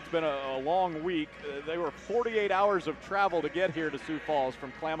Tech, it's been a long week. They were 48 hours of travel to get here to Sioux Falls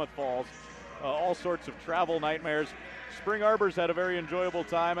from Klamath Falls. All sorts of travel nightmares. Spring Arbor's had a very enjoyable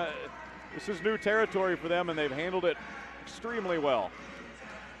time. This is new territory for them, and they've handled it extremely well.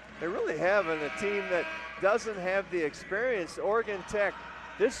 They really have, and a team that doesn't have the experience. Oregon Tech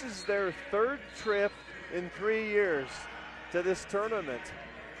This is their third trip in 3 years to this tournament.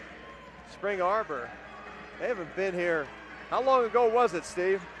 Spring Arbor, they haven't been here. How long ago was it,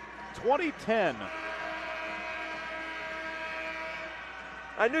 Steve? 2010.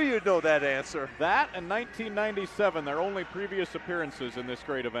 I knew you'd know that answer. That and 1997, their only previous appearances in this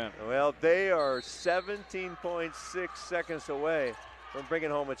great event. Well, they are 17.6 seconds away from bringing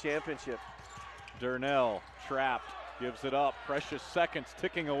home a championship. Durnell trapped, gives it up. Precious seconds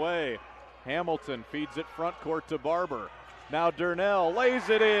ticking away. Hamilton feeds it front court to Barber. Now Durnell lays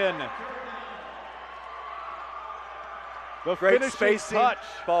it in. The Great finishing spacing, touch.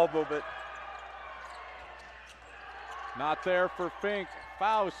 ball movement. Not there for Fink.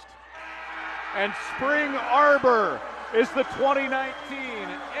 Faust. And Spring Arbor is the 2019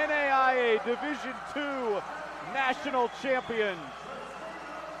 NAIA Division II National Champions.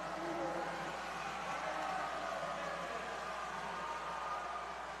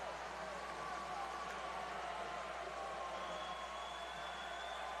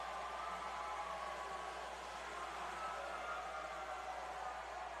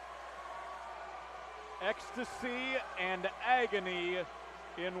 Ecstasy and agony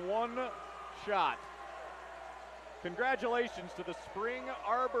in one shot. Congratulations to the Spring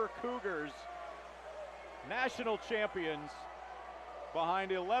Arbor Cougars, national champions,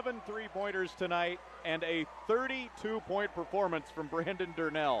 behind 11 three-pointers tonight and a 32-point performance from Brandon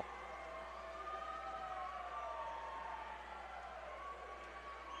Durnell.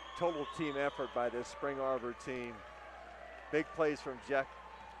 Total team effort by this Spring Arbor team. Big plays from Jack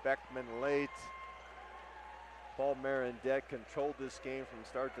Beckman late. Paul Marindet controlled this game from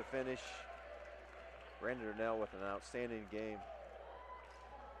start to finish. Brandon Durnell with an outstanding game.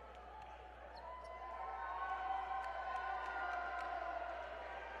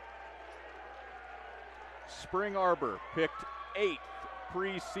 Spring Arbor picked 8th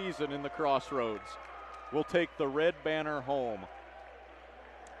preseason in the Crossroads. Will take the red banner home.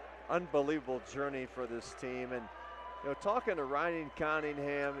 Unbelievable journey for this team. And talking to Ryan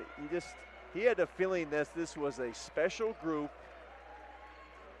Cunningham, he had a feeling that this was a special group.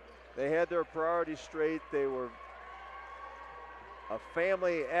 They had their priorities straight. They were a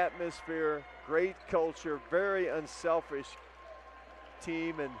family atmosphere, great culture, very unselfish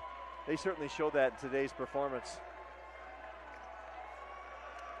team, and they certainly showed that in today's performance.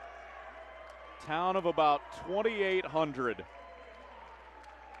 Town of about 2,800.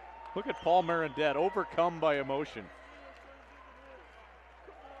 Look at Paul Marindet, overcome by emotion.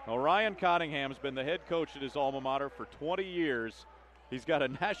 Well, Ryan Conningham's been the head coach at his alma mater for 20 years. He's got a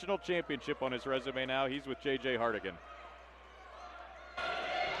national championship on his resume now. He's with J.J. Hardigan.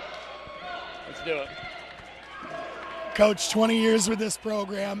 Let's do it. Coach, 20 years with this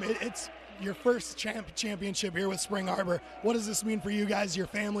program. It's your first championship here with Spring Arbor. What does this mean for you guys, your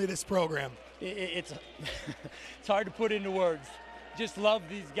family, this program? It's hard to put into words. Just love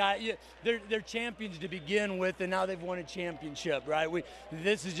these guys. They're champions to begin with, and now they've won a championship, right?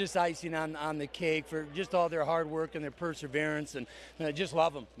 This is just icing on the cake for just all their hard work and their perseverance, and just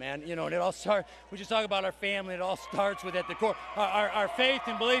love them, man. And it all starts. We just talk about our family. It all starts with at the core. Our faith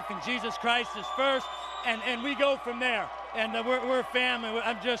and belief in Jesus Christ is first, and we go from there. And we're family.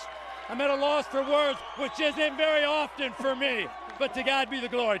 I'm at a loss for words, which isn't very often for me. But to God be the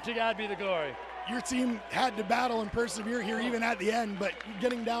glory. To God be the glory. Your team had to battle and persevere here even at the end, but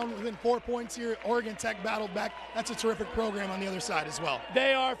getting down within 4 points here, Oregon Tech battled back. That's a terrific program on the other side as well.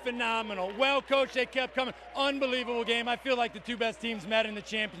 They are phenomenal. Well coached, they kept coming. Unbelievable game. I feel like the two best teams met in the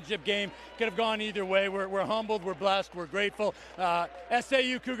championship game. Could have gone either way. We're humbled, we're blessed, we're grateful.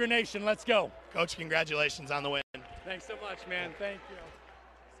 SAU Cougar Nation, let's go. Coach, congratulations on the win. Thanks so much, man. Thank you.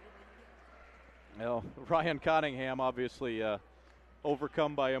 Well, Ryan Cunningham obviously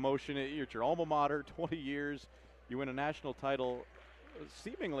overcome by emotion. You're at your alma mater, 20 years. You win a national title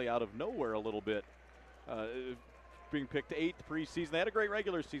seemingly out of nowhere a little bit. Being picked 8th preseason. They had a great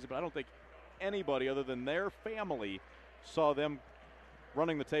regular season, but I don't think anybody other than their family saw them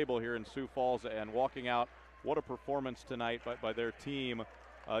running the table here in Sioux Falls and walking out. What a performance tonight by their team.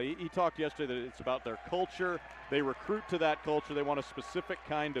 He talked yesterday that it's about their culture. They recruit to that culture. They want a specific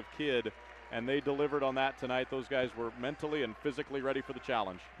kind of kid, and they delivered on that tonight. Those guys were mentally and physically ready for the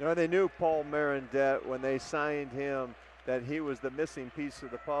challenge. They knew Paul Marindet when they signed him that he was the missing piece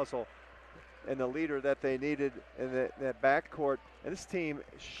of the puzzle and the leader that they needed in that backcourt. And this team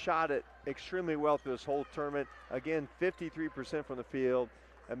shot it extremely well through this whole tournament. Again, 53% from the field,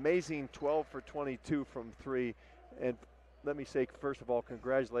 amazing 12 for 22 from 3. And let me say, first of all,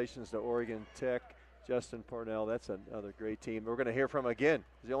 congratulations to Oregon Tech. Justin Parnell, that's another great team. We're going to hear from him again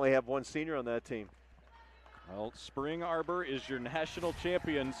because they only have one senior on that team. Well, Spring Arbor is your national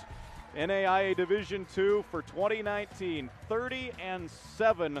champions. NAIA Division II for 2019,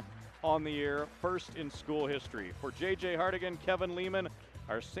 30-7 on the year, first in school history. For J.J. Hardigan, Kevin Lehman,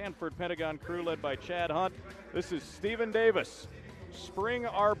 our Sanford Pentagon crew led by Chad Hunt, this is Stephen Davis. Spring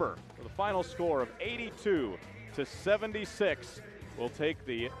Arbor with a final score of 82-76 will take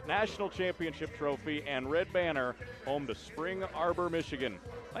the national championship trophy and red banner home to Spring Arbor, Michigan.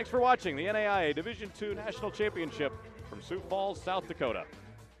 Thanks for watching the NAIA Division II National Championship from Sioux Falls, South Dakota.